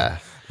so, yeah. yeah.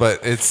 But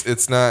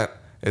it's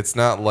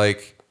not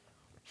like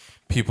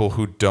people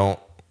who don't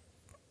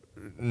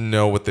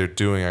know what they're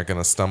doing are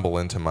gonna stumble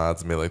into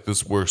mods and be like,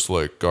 this works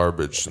like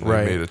garbage and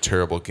Right. they made a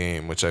terrible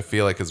game, which I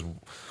feel like is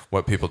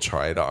what people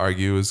try to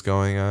argue is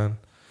going on.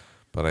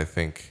 But I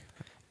think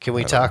Can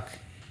we talk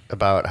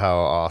about how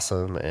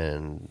awesome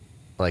and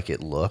like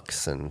it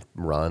looks and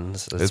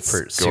runs? It's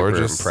super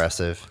gorgeous.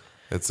 impressive.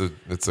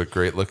 it's a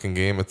great looking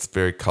game. It's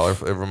very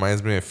colorful. It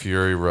reminds me of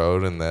Fury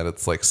Road in that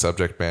it's like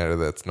subject matter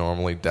that's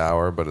normally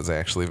dour but is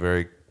actually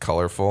very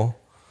colorful.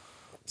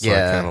 So I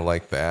Yeah. kind of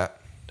like that.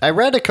 I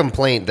read a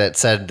complaint that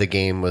said the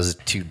game was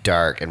too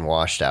dark and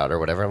washed out or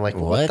whatever. I'm like,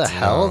 what What? the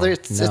hell? No.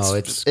 It's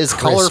it's as crisp.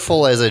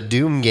 colorful as a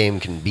Doom game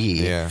can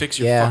be. Yeah. Fix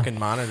your Yeah. fucking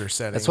monitor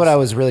settings. That's what I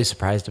was really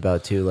surprised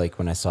about too. Like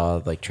when I saw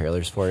like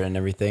trailers for it and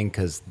everything,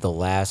 because the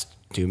last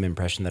Doom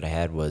impression that I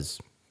had was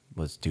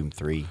Doom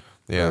 3.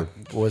 Yeah.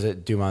 Or was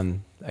it Doom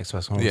on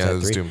Xbox One? Yeah, that it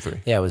was 3? Doom 3.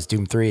 Yeah, it was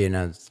Doom 3, and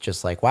I was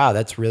just like, wow,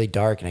 that's really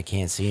dark, and I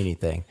can't see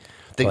anything.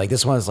 The- But like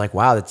this one is like,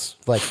 wow, it's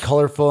like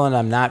colorful, and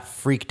I'm not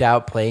freaked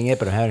out playing it,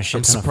 but I'm having a shit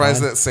I'm ton surprised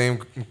of fun. that same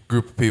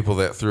group of people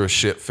that threw a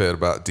shit fit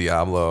about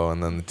Diablo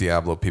and then the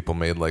Diablo people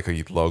made like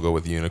a logo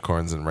with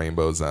unicorns and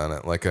rainbows on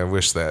it. Like I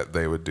wish that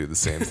they would do the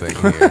same thing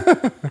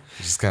here.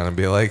 Just kind of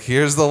be like,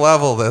 here's the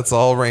level that's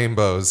all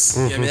rainbows.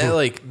 Yeah, I mean, that,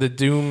 like the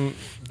Doom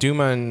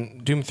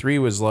 3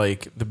 was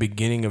like the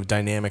beginning of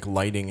dynamic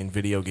lighting in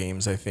video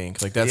games. I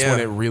think like that's Yeah. when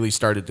it really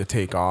started to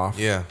take off.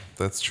 Yeah,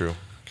 that's true.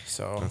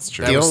 So That's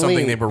true. that The was something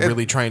only- they were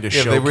really trying to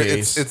Yeah,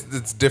 showcase.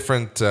 it's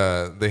different.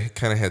 They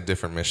kind of had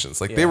different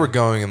missions. Like they were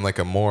going in like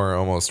a more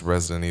almost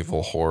Resident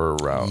Evil horror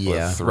route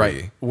Yeah. with 3.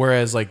 Right.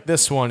 Whereas like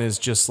this one is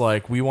just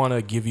like we want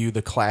to give you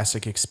the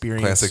classic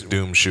experience Classic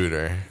Doom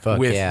shooter. Fuck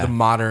with yeah. the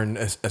modern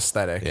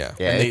aesthetic. Yeah.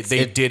 Yeah, and they it's-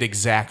 it- did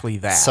exactly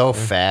that. So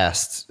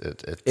fast.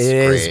 It's It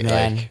is, great.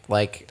 man.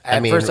 Like I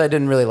at mean- first, I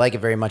didn't really like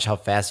it very much how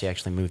fast you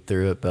actually moved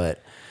through it,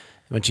 but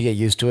Once you get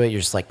used to it, you're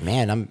just like,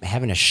 man, I'm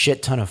having a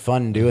shit ton of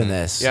fun doing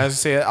this. Yeah, I was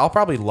gonna say I'll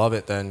probably love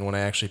it then when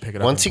I actually pick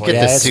it up. Once and you play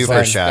get it. the it's super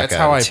fun.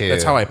 shotgun too.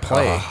 That's how I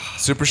play.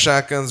 Super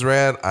shotgun's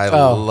rad. I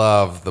Oh.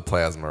 love the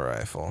plasma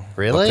rifle.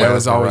 Really? The That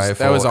was plasma always-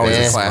 that was rifle always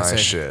a is my classic.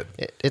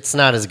 shit. It's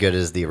not as good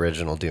as the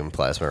original Doom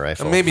plasma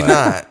rifle. Maybe but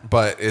not,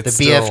 but The it's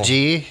still,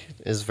 BFG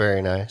is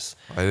very nice.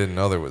 I didn't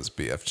know there was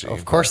BFG.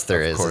 Of course but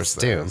there of is. course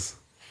It's there Doom. is.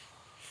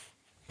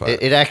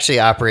 But It actually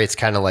operates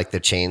kind of like the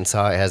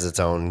chainsaw. It has its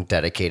own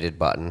dedicated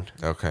button.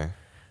 okay,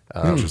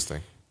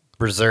 interesting.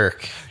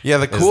 Berserk. Yeah,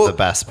 the is cool the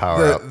best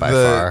power up by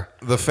far.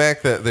 The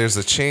fact that there's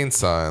a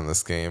chainsaw in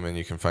this game and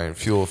you can find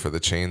fuel for the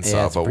chainsaw,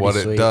 Yeah, it's but pretty what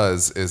it sweet.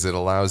 does is it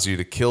allows you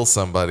to kill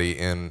somebody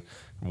in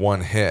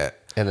one hit,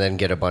 And then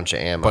get a bunch of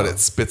ammo. but it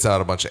spits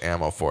out a bunch of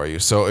ammo for you.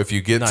 So if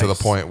you get to the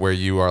Nice. point where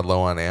you are low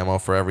on ammo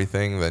for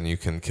everything, then you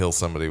can kill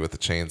somebody with a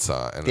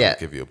chainsaw and Yeah. it'll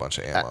give you a bunch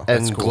of ammo.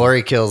 and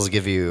glory kills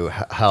give you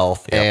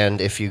health, Yep.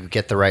 and if you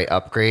get the right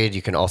upgrade,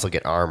 you can also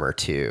get armor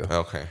too.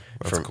 Okay,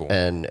 that's cool.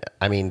 And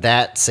I mean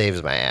that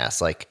saves my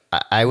ass. Like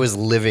I was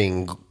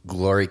living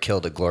glory kill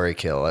to glory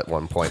kill at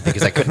one point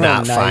because I could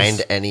not Nice.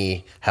 find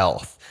any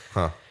health.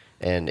 Huh.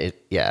 And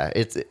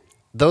it's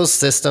those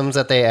systems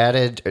that they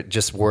added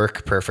just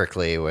work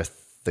perfectly with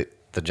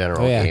the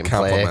general Oh, yeah. gameplay.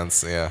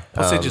 Compliments, yeah,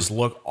 Plus, they just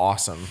look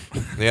awesome.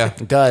 yeah.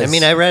 It does. I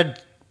mean, I read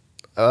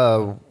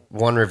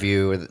one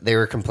review. They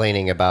were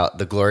complaining about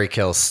the glory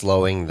kill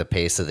slowing the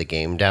pace of the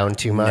game down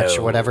too much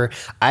or whatever.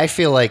 I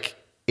feel like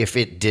if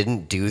it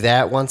didn't do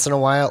that once in a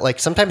while, like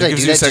sometimes It I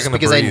gives do you a that just second to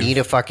because I breathe. need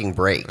a fucking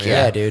break.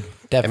 Yeah, dude.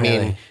 Definitely.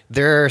 I mean,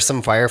 there are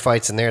some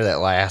firefights in there that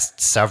last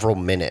several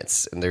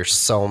minutes, and there's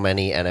so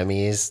many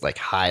enemies, like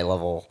high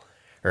level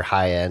or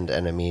high end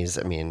enemies.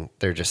 I mean,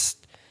 they're just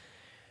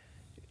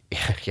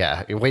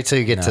yeah. Wait till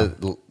you get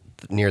to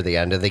near the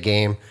end of the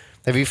game.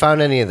 Have you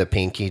found any of the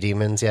pinky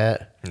demons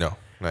yet? No,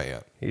 not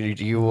yet.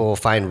 You will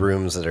find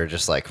rooms that are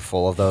just like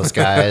full of those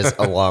guys,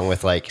 along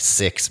with like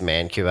 6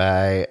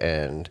 mancubi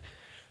and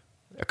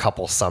a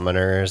couple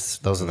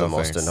summoners. Those are No the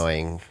most thanks.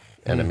 annoying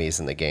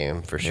enemies in the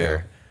game for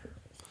sure.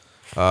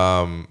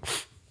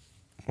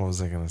 What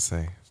was I gonna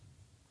say?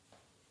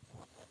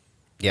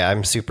 Yeah,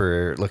 I'm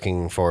super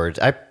looking forward.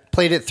 I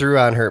played it through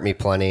on Hurt Me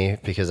Plenty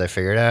because I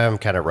figured I'm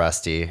kind of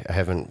rusty. I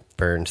haven't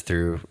burned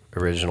through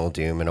original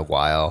Doom in a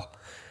while.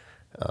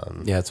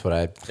 yeah, that's what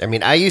I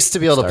mean, I used to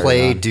be able to Started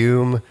play on.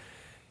 Doom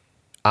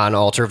on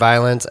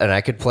ultraviolence, and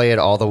I could play it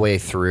all the way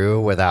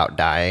through without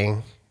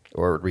dying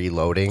or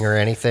reloading or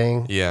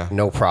anything. Yeah.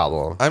 No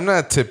problem. I'm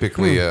not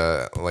typically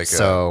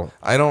So-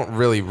 I don't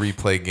really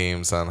replay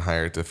games on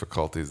higher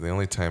difficulties. The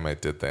only time I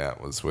did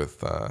that was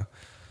with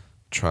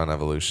Tron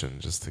Evolution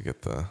just to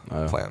get the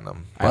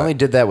platinum. I only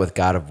did that with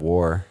God of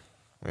War.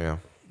 Yeah.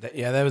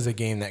 Yeah, that was a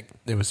game that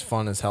it was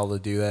fun as hell to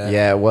do that.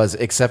 Yeah, it was.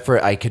 Except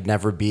for I could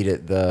never beat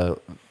it.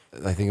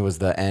 I think it was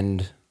the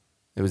end.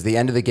 It was the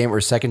end of the game or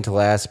second to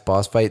last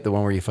boss fight, the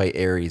one where you fight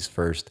Ares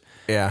first.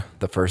 Yeah.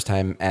 The first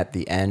time at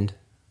the end,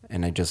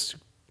 and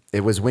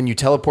it was when you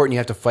teleport and you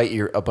have to fight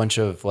a bunch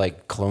of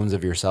like clones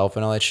of yourself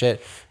and all that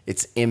shit.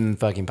 It's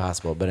fucking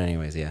possible. But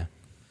anyways, yeah.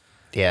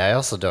 Yeah, I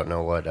also don't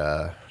know what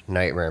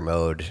nightmare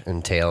mode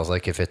entails.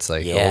 Like if it's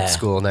like Yeah. old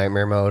school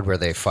nightmare mode where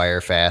they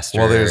fire faster.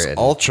 Well, there's and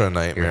Ultra your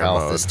Nightmare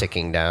health mode. is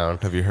ticking down.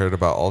 Have you heard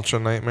about Ultra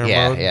Nightmare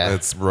Yeah, mode? yeah.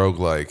 It's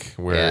roguelike,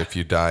 where Yeah. if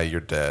you die, you're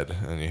dead,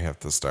 and you have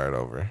to start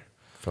over.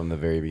 From the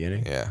very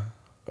beginning. Yeah.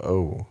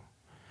 Oh.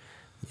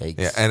 Yikes.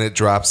 Yeah, and it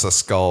drops a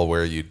skull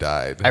where you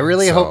died. I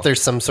really So, hope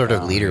there's some sort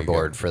of there you go.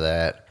 leaderboard for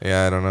that.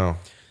 Yeah, I don't know.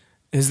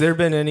 Has there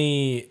been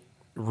any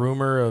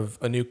rumor of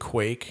a new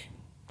Quake?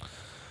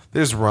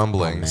 There's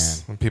rumblings.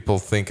 man. And people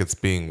think it's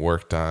being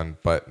worked on,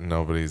 but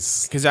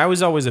nobody's. Because I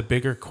was always a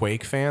bigger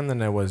Quake fan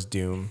than I was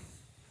Doom.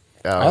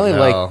 Oh, I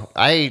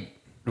only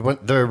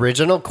the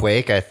original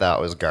Quake I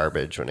thought was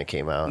garbage when it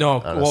came out. No,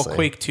 well, honestly.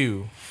 Quake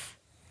 2.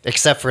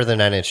 Except for the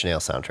Nine Inch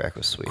Nails soundtrack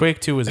was sweet. Quake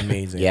 2 was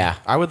amazing. Yeah.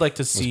 I would like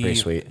to see pretty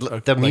sweet.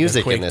 The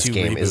music in this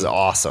game is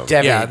awesome.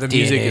 Yeah, the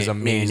music is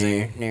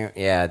amazing.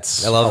 Yeah,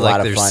 it's I love a like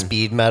lot their of fun.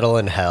 speed metal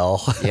in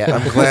hell. Yeah,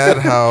 I'm glad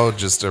how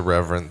just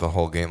irreverent the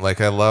whole game.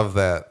 Like I love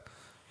that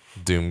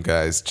Doom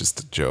guy's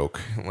just a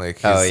joke. Like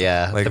Oh he's-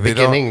 yeah, like the they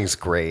don't- beginning's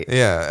great.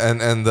 Yeah,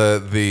 and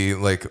the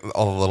like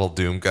all the little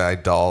Doom guy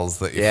dolls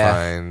that you Yeah.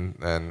 find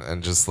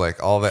and just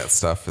like all that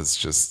stuff is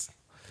just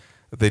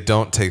they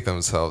don't take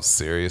themselves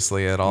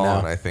seriously at all, No.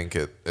 and I think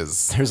it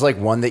is. There's like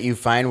one that you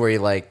find where you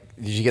like.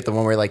 Did you get the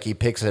one where like he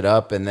picks it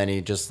up and then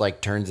he just like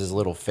turns his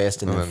little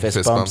fist and then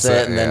fist bumps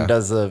it and yeah. then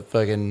does the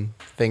fucking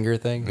finger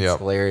thing? It's Yep.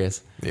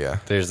 hilarious. Yeah,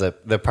 There's the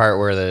part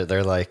where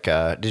they're like,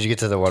 did you get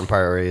to the one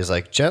part where he's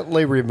like,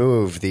 gently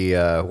remove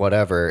the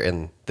whatever,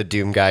 and the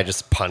Doom guy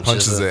just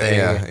punches the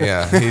it. thing.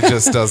 Yeah. He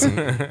just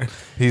doesn't.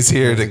 He's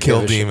here to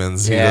kill give a shit.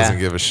 demons. He Yeah. doesn't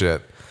give a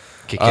shit.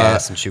 Kick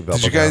ass and chew bubble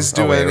Did you guys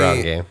gum. do Oh, wait, any?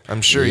 wrong game.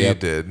 I'm sure Yep. you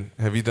did.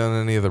 Have you done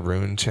any of the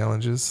rune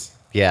challenges?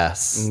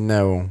 Yes.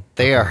 No.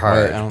 They are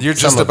hard. I don't- You're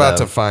Some just of about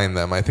them. to find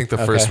them. I think the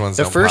first ones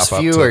The don't first pop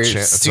up few till are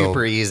till-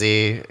 super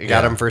easy. Got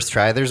Yeah. them first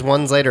try. There's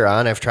ones later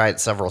on I've tried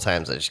several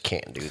times. I just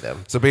can't do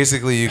them. So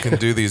basically, you can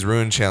do these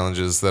rune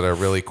challenges that are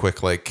really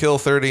quick, like kill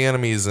 30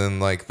 enemies in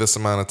like this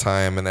amount of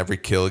time, and every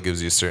kill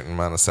gives you a certain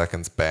amount of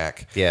seconds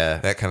back. Yeah.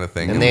 that kind of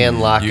thing. And they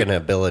unlock you- an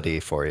ability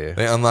for you.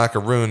 They unlock a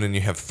rune, and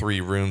you have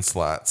 3 rune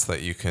slots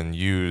that you can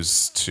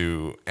use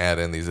to add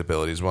in these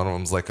abilities. One of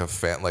them's like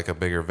a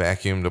bigger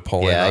vacuum to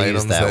pull Yeah, I in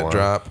used items that that one.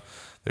 drop.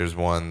 There's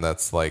one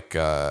that's like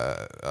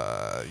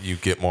you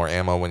get more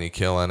ammo when you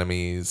kill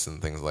enemies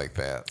and things like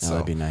that. Oh,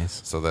 that'd be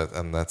nice. So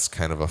that's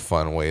kind of a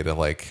fun way to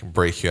like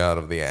break you out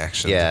of the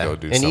action Yeah. to go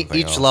do And something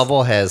each else.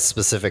 level has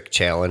specific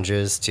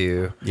challenges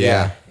too.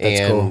 Yeah,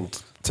 that's cool.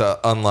 and to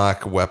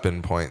unlock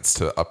weapon points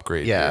to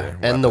upgrade. yeah, your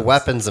and the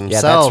weapons that's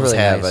themselves really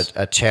have nice.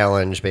 a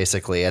challenge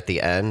basically at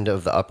the end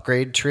of the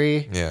upgrade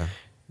tree. Yeah.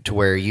 To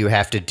where you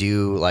have to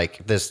do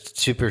like this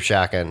super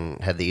shotgun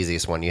had the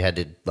easiest one. You had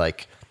to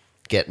like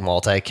get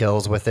multi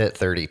kills with it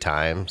 30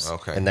 times.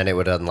 Okay. And then it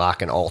would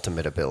unlock an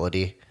ultimate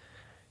ability.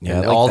 Yeah, And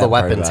I like all the that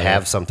part weapons about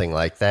have it. something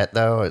like that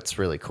though. It's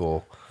really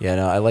cool. Yeah,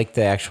 no, I like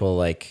the actual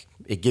like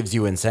it gives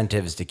you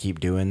incentives to keep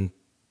doing,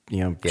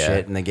 Yeah.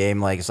 shit in the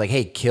game. Like it's like,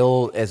 hey,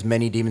 kill as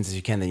many demons as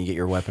you can, then you get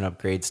your weapon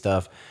upgrade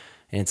stuff.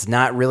 And it's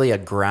not really a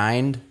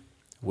grind,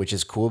 which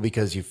is cool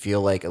because you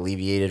feel like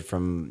alleviated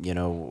from,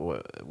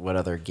 what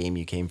other game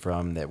you came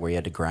from that where you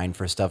had to grind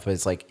for stuff, but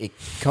it's like it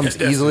comes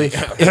easily.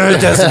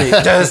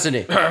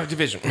 Destiny.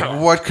 Division.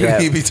 What could Yeah.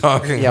 he be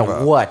talking Yeah,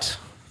 about? what?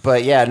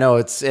 But yeah, no,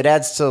 it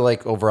adds to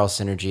like overall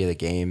synergy of the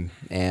game,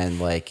 and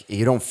like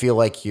you don't feel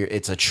like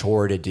it's a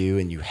chore to do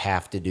and you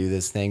have to do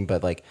this thing,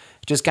 but like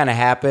it just kind of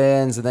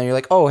happens, and then you're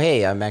like, oh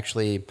hey, I'm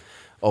actually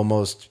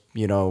almost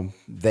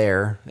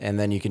there, and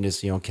then you can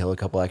just kill a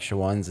couple extra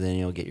ones, and then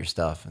you'll get your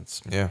stuff.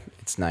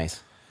 It's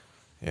nice.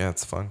 Yeah,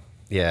 it's fun.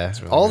 Yeah,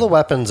 really all the good.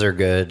 weapons are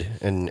good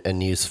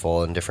and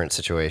useful in different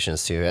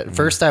situations too. At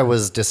first, I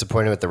was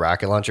disappointed with the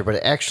rocket launcher, but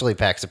it actually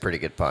packs a pretty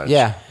good punch.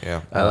 Yeah,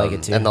 Yeah. I like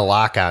it too. And the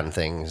lock-on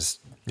thing's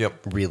Yep.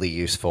 really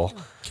useful.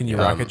 Can you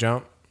rocket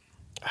jump?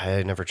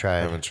 I never I tried.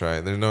 haven't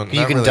tried. There's no. You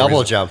not can really double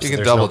reason- jump, You so can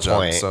there's double no jump,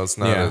 point. so it's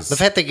not Yeah. as. The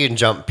fact that you can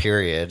jump,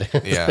 period,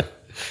 Yeah.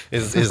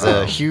 is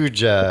a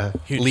huge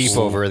leap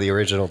over the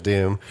original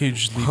Doom.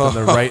 Huge leap in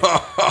the right.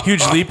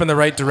 Huge leap in the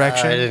right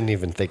direction. I didn't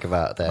even think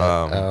about that.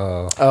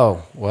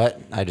 Oh, what?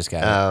 I just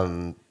got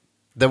it.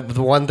 The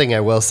one thing I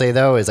will say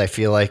though is I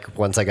feel like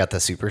once I got the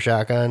super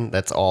shotgun,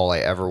 that's all I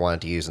ever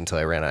wanted to use until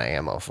I ran out of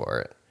ammo for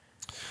it.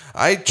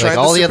 I tried Like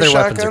all the super other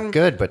weapons shotgun, are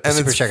good, but the and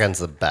super it's- shotgun's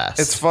the best.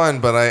 It's fun,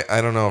 but I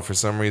don't know. For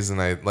some reason,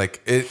 I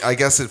like it. I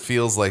guess it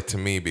feels like to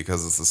me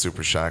because it's the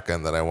super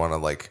shotgun that I want to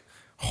like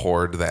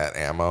hoard that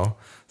ammo.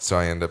 So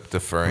I end up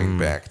deferring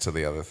back to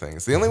the other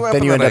things. The only weapon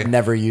Then you end that up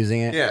never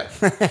using it. yeah,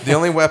 the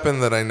only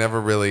weapon that I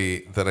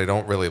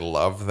don't really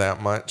love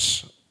that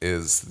much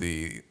is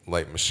the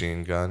light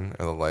machine gun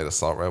or the light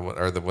assault rifle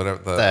or the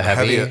whatever the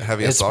heavy.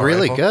 It's assault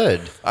really rifle.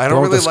 good. I The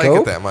don't one with really the like it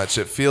scope? that much.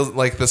 It feels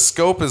like the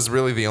scope is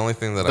really the only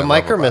thing that The I love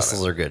micro about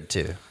missiles it. are good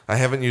too. I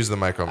haven't used the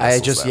micro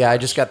missiles. I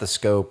just got the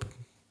scope,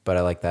 but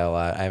I like that a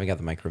lot. I haven't got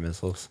the micro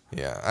missiles.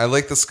 Yeah, I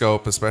like the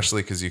scope,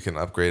 especially because you can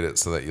upgrade it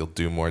so that you'll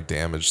do more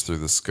damage through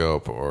the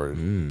scope, or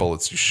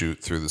bullets you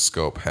shoot through the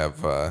scope have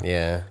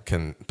Yeah.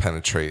 can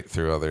penetrate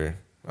through other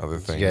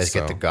things. You guys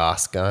get so- the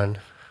Gauss gun?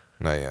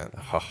 Not yet.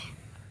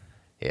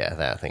 Yeah,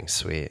 that thing's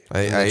sweet.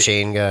 I- And the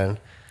chain gun.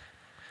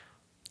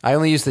 I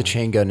only use the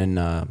chain gun in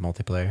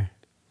multiplayer.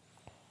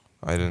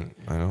 I don't.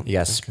 You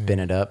gotta spin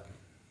it up.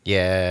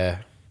 Yeah.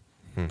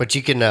 But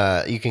you can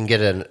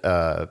get an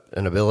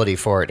ability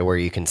for it to where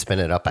you can spin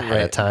it up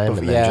ahead of time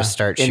and then just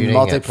start shooting in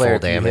multiplayer. at full If you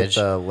damage.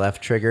 hit the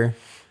left trigger,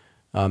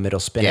 it'll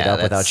spin it Yeah, up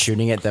without that's-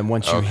 shooting it. Then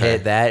once you Okay.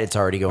 hit that, it's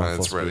already going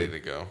full It's ready speed. to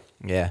go.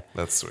 Yeah,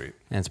 That's sweet.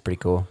 that's pretty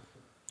cool.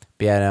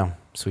 But yeah, no,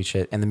 sweet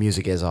shit. And the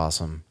music is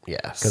awesome.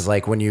 Yes. Because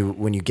like when you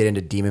get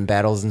into demon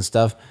battles and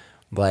stuff,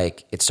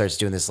 like it starts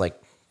doing this like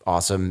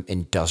awesome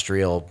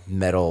industrial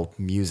metal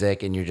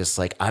music, and you're just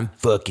like, I'm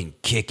fucking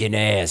kicking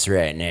ass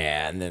right now.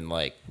 And then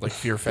like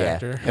Fear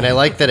Factor. And I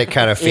like that it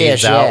kind of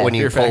fades Yeah, out yeah. when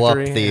you Fear pull up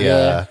Factory. the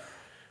Yeah.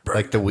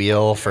 like the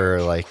wheel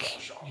for like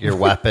your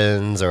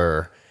weapons,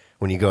 or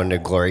when you go into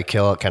glory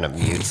kill, it kind of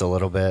mutes a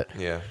little bit.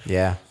 Yeah.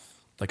 yeah,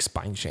 Like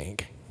Spine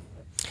Shank.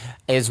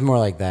 it's more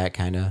like that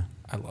kind of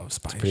I love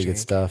Spine pretty Shank. good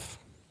stuff.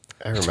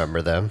 I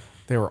remember them.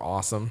 They were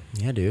awesome.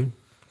 Yeah, dude,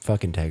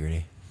 fuck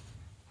integrity.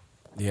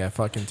 Yeah,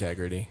 fuck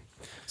integrity.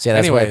 So yeah,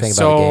 that's what I think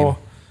about the game.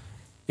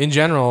 In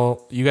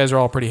general, you guys are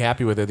all pretty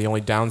happy with it. The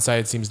only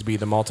downside seems to be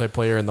the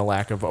multiplayer and the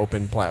lack of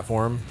open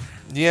platform.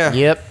 Yeah.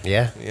 Yep.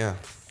 Yeah. Yeah.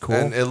 Cool.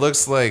 And it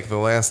looks like the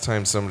last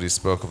time somebody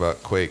spoke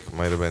about Quake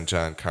might have been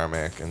John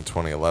Carmack in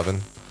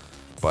 2011,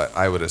 but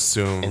I would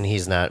assume. And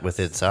he's not with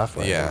id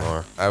Software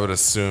anymore. I would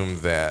assume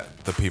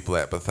that the people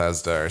at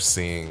Bethesda are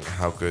seeing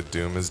how good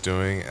Doom is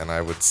doing, and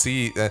I would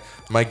see.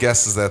 My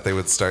guess is that they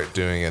would start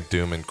doing a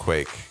Doom and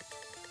Quake.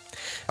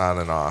 on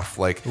and off.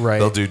 Like Right.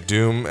 they'll do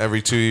Doom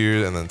every 2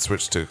 years and then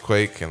switch to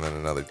Quake and then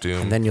another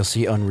Doom. And then you'll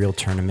see Unreal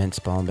Tournament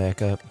spawn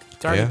back up.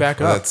 It's already Yeah, back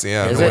well, up. that's-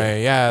 yeah, in Is a it?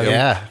 way. Yeah.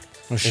 Yeah.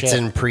 Oh, It's shit.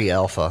 in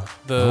pre-alpha.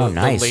 The, Oh,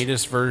 nice. the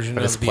latest version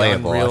But it's of the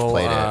playable. I've Unreal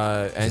played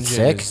it. engine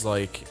sick? is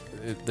like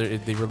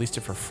they released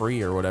it for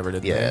free or whatever.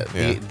 Didn't Yeah,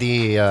 they?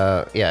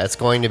 it's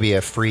going to be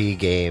a free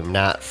game,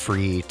 not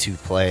free to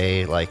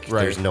play. Like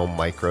Right. there's no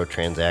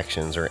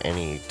microtransactions or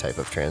any type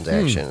of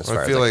transaction as far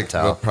I as feel I like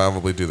can they'll tell.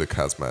 probably do the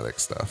cosmetic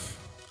stuff.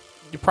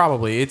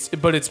 Probably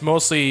but it's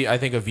mostly I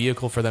think a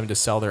vehicle for them to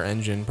sell their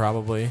engine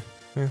probably.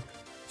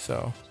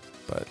 So,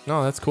 but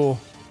no, that's cool.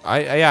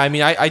 I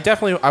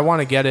definitely I want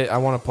to get it. I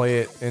want to play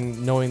it,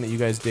 and knowing that you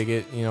guys dig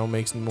it,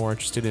 makes me more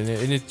interested in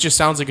it. And it just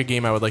sounds like a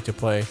game I would like to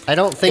play. I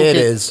don't think It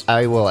is.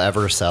 I will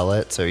ever sell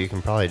it, so you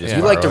can probably just. Yeah.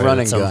 You like to borrow it run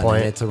at and some gun. point.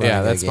 And it's a run Yeah,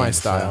 and gun that's my game,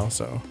 style.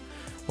 So,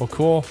 well,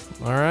 cool.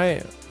 All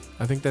right,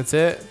 I think that's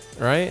it.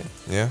 Right?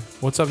 Yeah.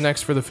 What's up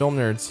next for the film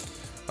nerds?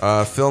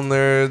 Film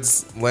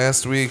nerds.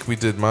 Last week we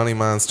did Money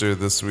Monster.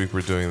 This week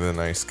we're doing The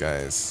Nice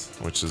Guys,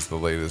 which is the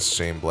latest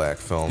Shane Black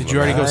film. Did you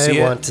already go I see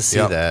it? want to see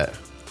Yep. that.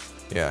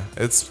 Yeah,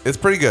 it's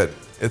pretty good.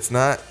 It's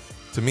not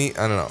to me.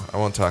 I don't know. I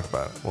won't talk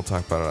about it. We'll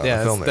talk about it on Yeah,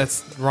 the film nerds.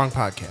 that's the wrong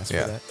podcast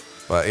Yeah. for that.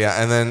 But yeah,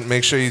 and then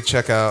make sure you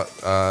check out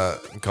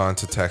Gone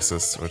to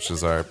Texas, which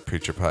is our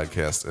preacher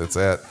podcast.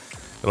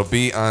 It'll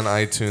be on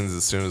iTunes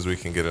as soon as we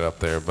can get it up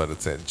there, but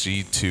it's at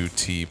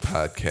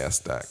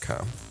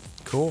g2tpodcast.com.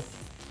 Cool.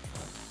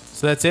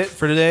 So that's it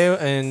for today.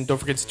 And don't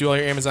forget to do all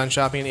your Amazon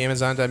shopping at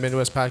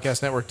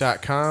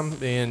amazon.midwestpodcastnetwork.com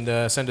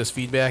and send us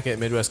feedback at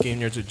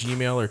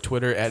midwestgamenerds@gmail or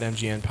Twitter at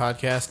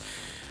MGNpodcast.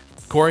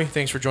 Corey,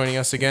 thanks for joining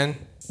us again.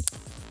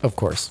 Of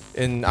course.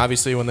 And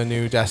obviously, when the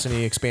new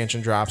Destiny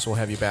expansion drops, we'll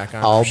have you back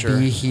on. I'll for sure.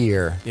 be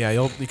here.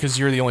 Yeah, because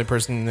you're the only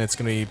person that's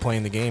going to be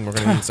playing the game. We're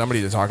going to need somebody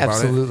to talk about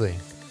it. Absolutely.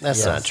 That's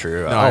Yes. not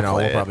true. No, I'll I know.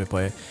 play We'll it. probably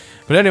play it.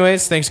 But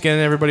anyways, thanks again,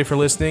 everybody, for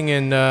listening,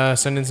 and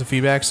send in some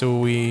feedback so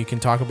we can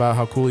talk about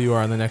how cool you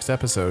are on the next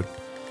episode.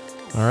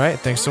 All right.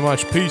 Thanks so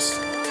much. Peace.